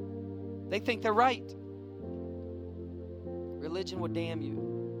 They think they're right. Religion will damn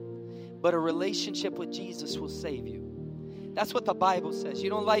you. But a relationship with Jesus will save you. That's what the Bible says. You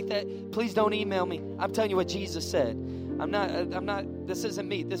don't like that? Please don't email me. I'm telling you what Jesus said. This isn't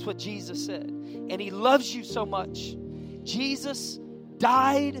me. This is what Jesus said. And he loves you so much. Jesus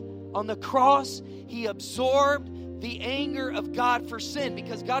died on the cross. He absorbed the anger of God for sin,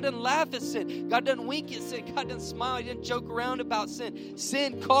 because God doesn't laugh at sin. God doesn't wink at sin. God doesn't smile. He didn't joke around about sin.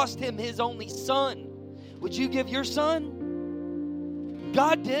 Sin cost him his only son. Would you give your son?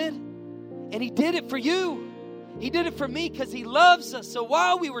 God did. And he did it for you. He did it for me because he loves us. So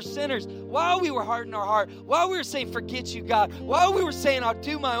while we were sinners, while we were hardening our heart, while we were saying, forget you, God, while we were saying, I'll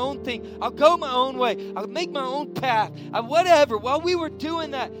do my own thing, I'll go my own way, I'll make my own path, whatever, while we were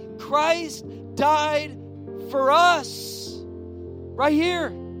doing that, Christ died for us right here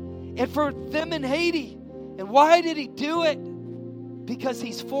and for them in Haiti. And why did he do it? Because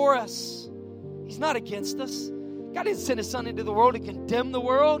he's for us. He's not against us. God didn't send his son into the world to condemn the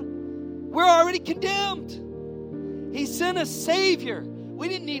world. We're already condemned. He sent a Savior. We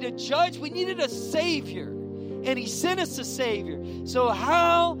didn't need a judge. We needed a Savior. And he sent us a Savior. So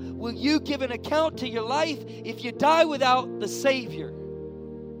how will you give an account to your life if you die without the Savior?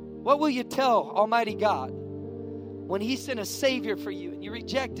 What will you tell Almighty God when he sent a Savior for you and you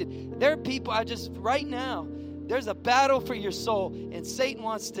rejected? There are people, right now, there's a battle for your soul, and Satan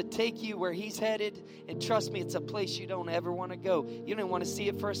wants to take you where he's headed. And trust me, it's a place you don't ever want to go. You don't want to see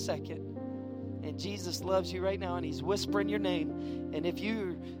it for a second. And Jesus loves you right now, and he's whispering your name. And if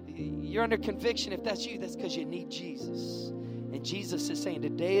you're under conviction, if that's you, that's because you need Jesus. And Jesus is saying,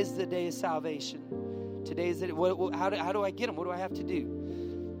 today is the day of salvation. Today is the day. How do I get him? What do I have to do?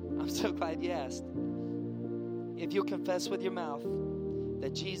 I'm so glad you asked. If you'll confess with your mouth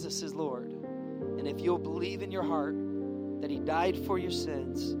that Jesus is Lord, and if you'll believe in your heart that he died for your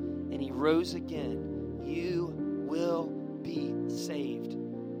sins and he rose again, you will be saved,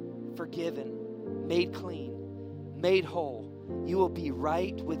 forgiven, made clean, made whole. You will be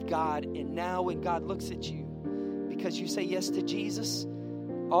right with God. And now when God looks at you, because you say yes to Jesus,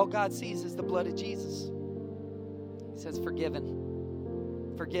 all God sees is the blood of Jesus. He says,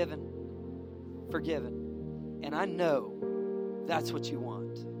 forgiven, forgiven, forgiven. And I know that's what you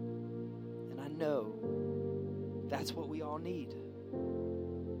want. And I know that's what we all need.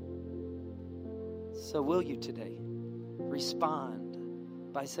 So will you today respond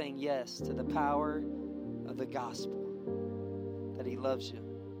by saying yes to the power of the gospel, that he loves you?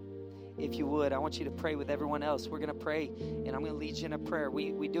 If you would, I want you to pray with everyone else. We're going to pray, and I'm going to lead you in a prayer.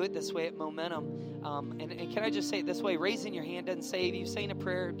 We do it this way at Momentum. And can I just say it this way? Raising your hand doesn't save you. Saying a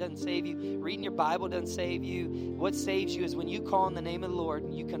prayer doesn't save you. Reading your Bible doesn't save you. What saves you is when you call on the name of the Lord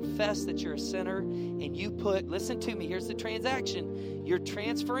and you confess that you're a sinner, and you listen to me, here's the transaction. You're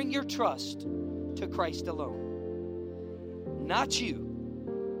transferring your trust to Christ alone. not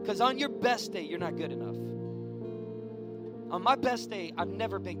you. Because on your best day, you're not good enough. On my best day, I've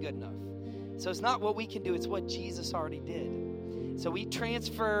never been good enough. So it's not what we can do, it's what Jesus already did. So we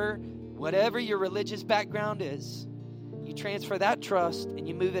transfer whatever your religious background is, you transfer that trust and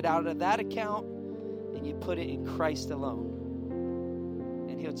you move it out of that account and you put it in Christ alone.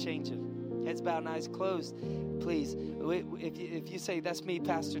 And he'll change it. Heads bowed and eyes closed. Please, if you say, that's me,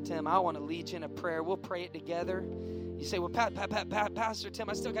 Pastor Tim, I want to lead you in a prayer. We'll pray it together. You say, well, Pastor Tim,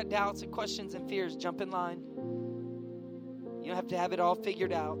 I still got doubts and questions and fears. Jump in line. You don't have to have it all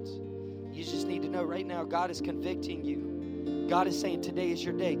figured out. You just need to know right now God is convicting you. God is saying today is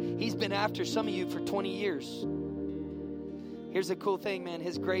your day. He's been after some of you for 20 years. Here's the cool thing, man.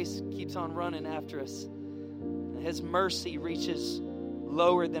 His grace keeps on running after us. And His mercy reaches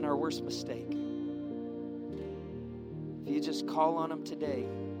lower than our worst mistake. If you just call on Him today,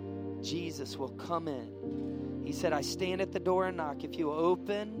 Jesus will come in. He said, I stand at the door and knock. If you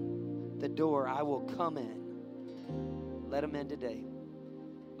open the door, I will come in. Let Him in today.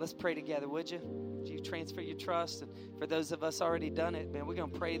 Let's pray together, would you? Would you transfer your trust? And for those of us already done it, man, we're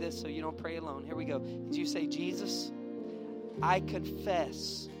going to pray this so you don't pray alone. Here we go. Did you say, Jesus, I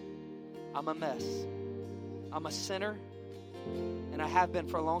confess I'm a mess. I'm a sinner, and I have been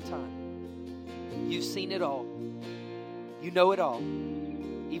for a long time. You've seen it all. You know it all.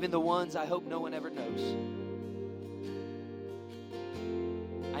 Even the ones I hope no one ever knows.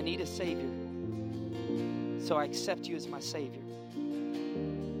 I need a Savior. So I accept you as my Savior.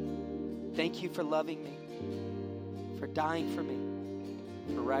 Thank you for loving me, for dying for me,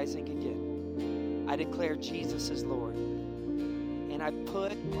 for rising again. I declare Jesus is Lord. And I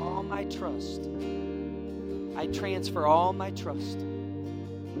put all my trust, I transfer all my trust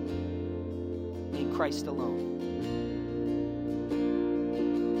in Christ alone.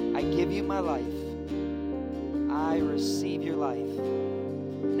 I give you my life. I receive your life.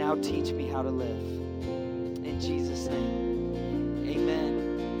 Now teach me how to live. In Jesus' name, amen.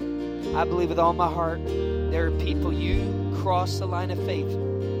 I believe with all my heart, there are people, you cross the line of faith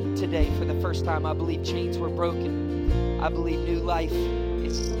today for the first time. I believe chains were broken. I believe new life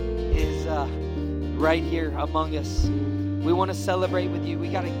is right here among us. We want to celebrate with you. We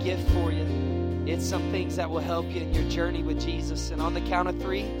got a gift for you. It's some things that will help you in your journey with Jesus. And on the count of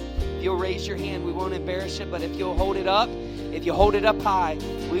 3, if you'll raise your hand, we won't embarrass you, but if you'll hold it up, if you hold it up high,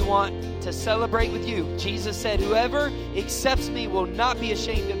 we want to celebrate with you. Jesus said, whoever accepts me will not be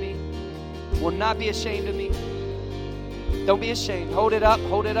ashamed of me. Will not be ashamed of me. Don't be ashamed. Hold it up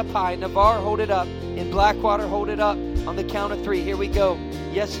high. Navarre, hold it up. In Blackwater, hold it up. On the count of 3, here we go.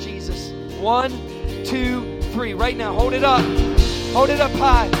 Yes, Jesus. 1, 2, 3. Right now, hold it up. Hold it up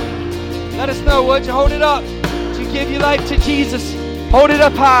high. Let us know, would you? Hold it up. Would you give your life to Jesus? Hold it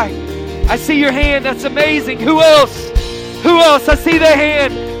up high. I see your hand. That's amazing. Who else? Who else? I see their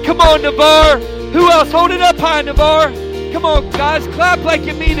hand. Come on, Navarre. Who else? Hold it up high, Navarre. Come on, guys. Clap like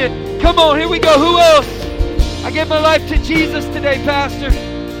you mean it. Come on, here we go. Who else? I give my life to Jesus today, Pastor.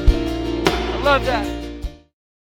 I love that.